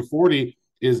over the age of 40,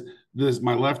 is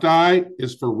my left eye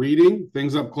is for reading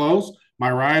things up close.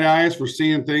 My right eye is for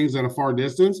seeing things at a far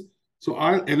distance.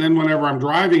 And then whenever I'm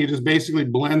driving, it just basically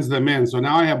blends them in. So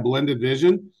now I have blended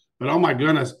vision, but oh my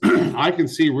goodness, I can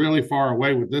see really far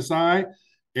away with this eye,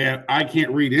 and I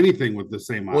can't read anything with the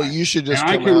same eye. Well, you should just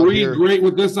and I can read great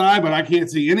with this eye, but I can't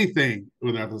see anything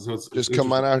without this. So just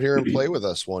come on out here and play with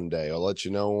us one day. I'll let you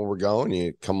know when we're going.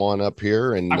 You come on up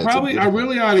here, and I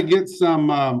really ought to get some.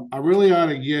 I really ought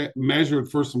to get measured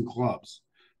for some clubs,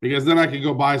 because then I could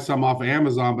go buy some off of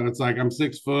Amazon. But it's like I'm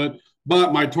 6 foot,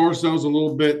 but my torso is a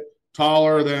little bit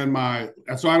taller than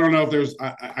so I don't know if there's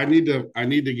I need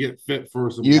to get fit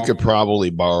for some. You could probably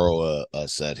borrow a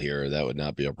set here. That would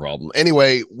not be a problem.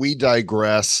 Anyway, we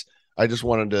digress. I just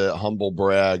wanted to humble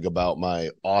brag about my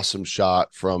awesome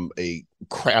shot from a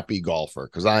crappy golfer,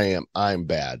 because I'm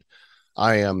bad.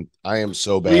 I am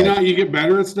so bad. You get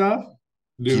better at stuff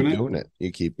doing it.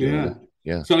 You keep doing it.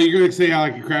 Yeah. So you're going to say how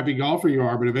like a crappy golfer you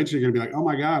are, but eventually you're going to be like, oh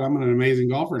my God, I'm an amazing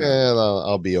golfer now. Yeah,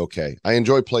 I'll be okay. I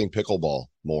enjoy playing pickleball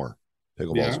more.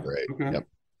 Pickleball's great. Okay. Yep.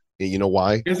 You know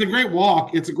why? It's a great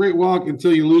walk. It's a great walk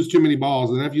until you lose too many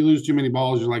balls. And if you lose too many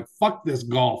balls, you're like, fuck this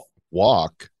golf.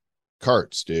 Walk.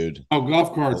 Carts, dude. Oh,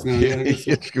 golf carts now. Yeah,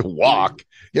 you can walk.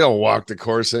 You don't walk the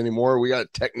course anymore. We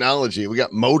got technology. We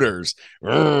got motors.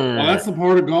 Well, that's the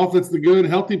part of golf that's the good,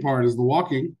 healthy part, is the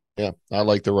walking. Yeah. I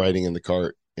like the riding in the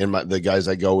cart. And the guys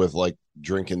I go with like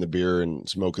drinking the beer and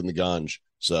smoking the ganj.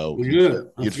 So you'd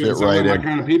fit right in. My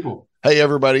kind of people. Hey,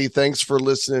 everybody. Thanks for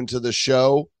listening to the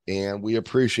show. And we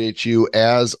appreciate you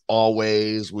as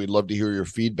always. We'd love to hear your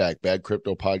feedback.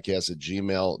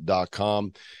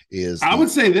 badcryptopodcast@gmail.com I would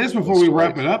say this before we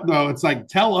wrap it up, though. It's like,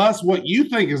 tell us what you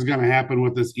think is going to happen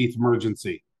with this ETH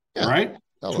emergency, right?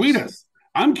 Tweet us.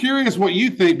 I'm curious what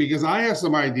you think, because I have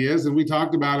some ideas, and we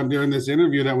talked about them during this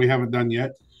interview that we haven't done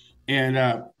yet.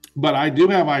 And but I do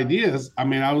have ideas. I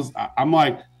mean, I'm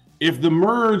like, if the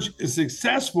merge is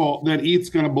successful, then ETH's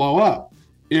going to blow up.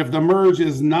 If the merge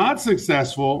is not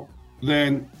successful,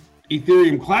 then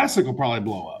Ethereum Classic will probably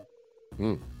blow up.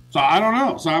 So I don't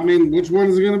know. So I mean, which one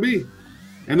is it going to be?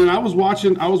 And then I was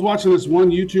watching this one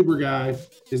YouTuber guy.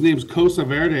 His name's Cosa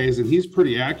Verdes, and he's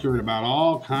pretty accurate about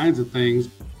all kinds of things.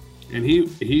 And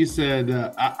he said,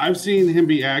 I've seen him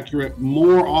be accurate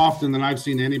more often than I've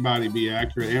seen anybody be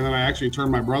accurate. And then I actually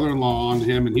turned my brother-in-law on to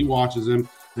him, and he watches him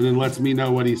and then lets me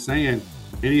know what he's saying.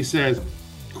 And he says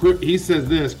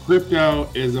this: crypto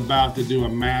is about to do a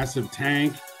massive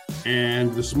tank,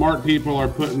 and the smart people are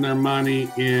putting their money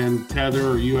in Tether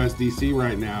or USDC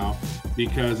right now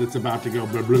because it's about to go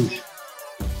babloosh.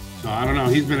 So I don't know.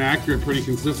 He's been accurate pretty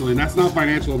consistently. And that's not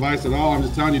financial advice at all. I'm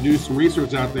just telling you, do some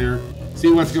research out there,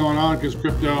 see what's going on, because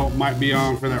crypto might be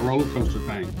on for that roller coaster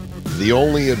thing. The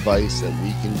only advice that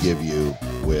we can give you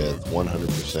with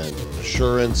 100%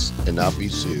 assurance and not be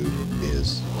sued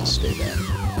is to stay back.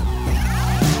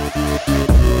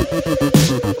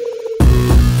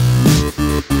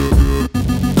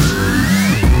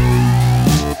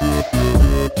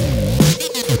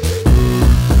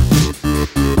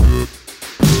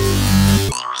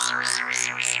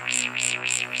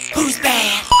 Who's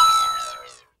bad?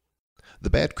 The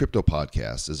Bad Crypto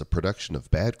Podcast is a production of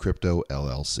Bad Crypto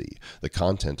LLC. The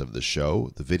content of the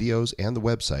show, the videos, and the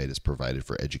website is provided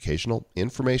for educational,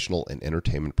 informational, and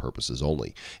entertainment purposes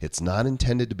only. It's not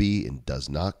intended to be and does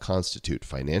not constitute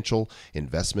financial,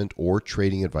 investment, or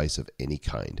trading advice of any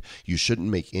kind. You shouldn't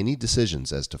make any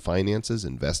decisions as to finances,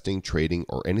 investing, trading,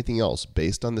 or anything else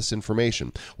based on this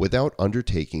information without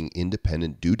undertaking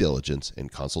independent due diligence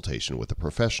and consultation with a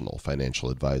professional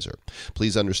financial advisor.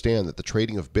 Please understand that the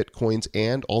trading of Bitcoins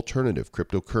and alternative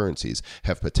cryptocurrencies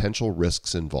have potential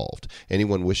risks involved.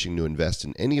 Anyone wishing to invest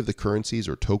in any of the currencies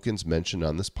or tokens mentioned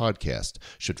on this podcast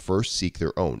should first seek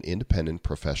their own independent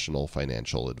professional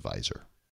financial advisor.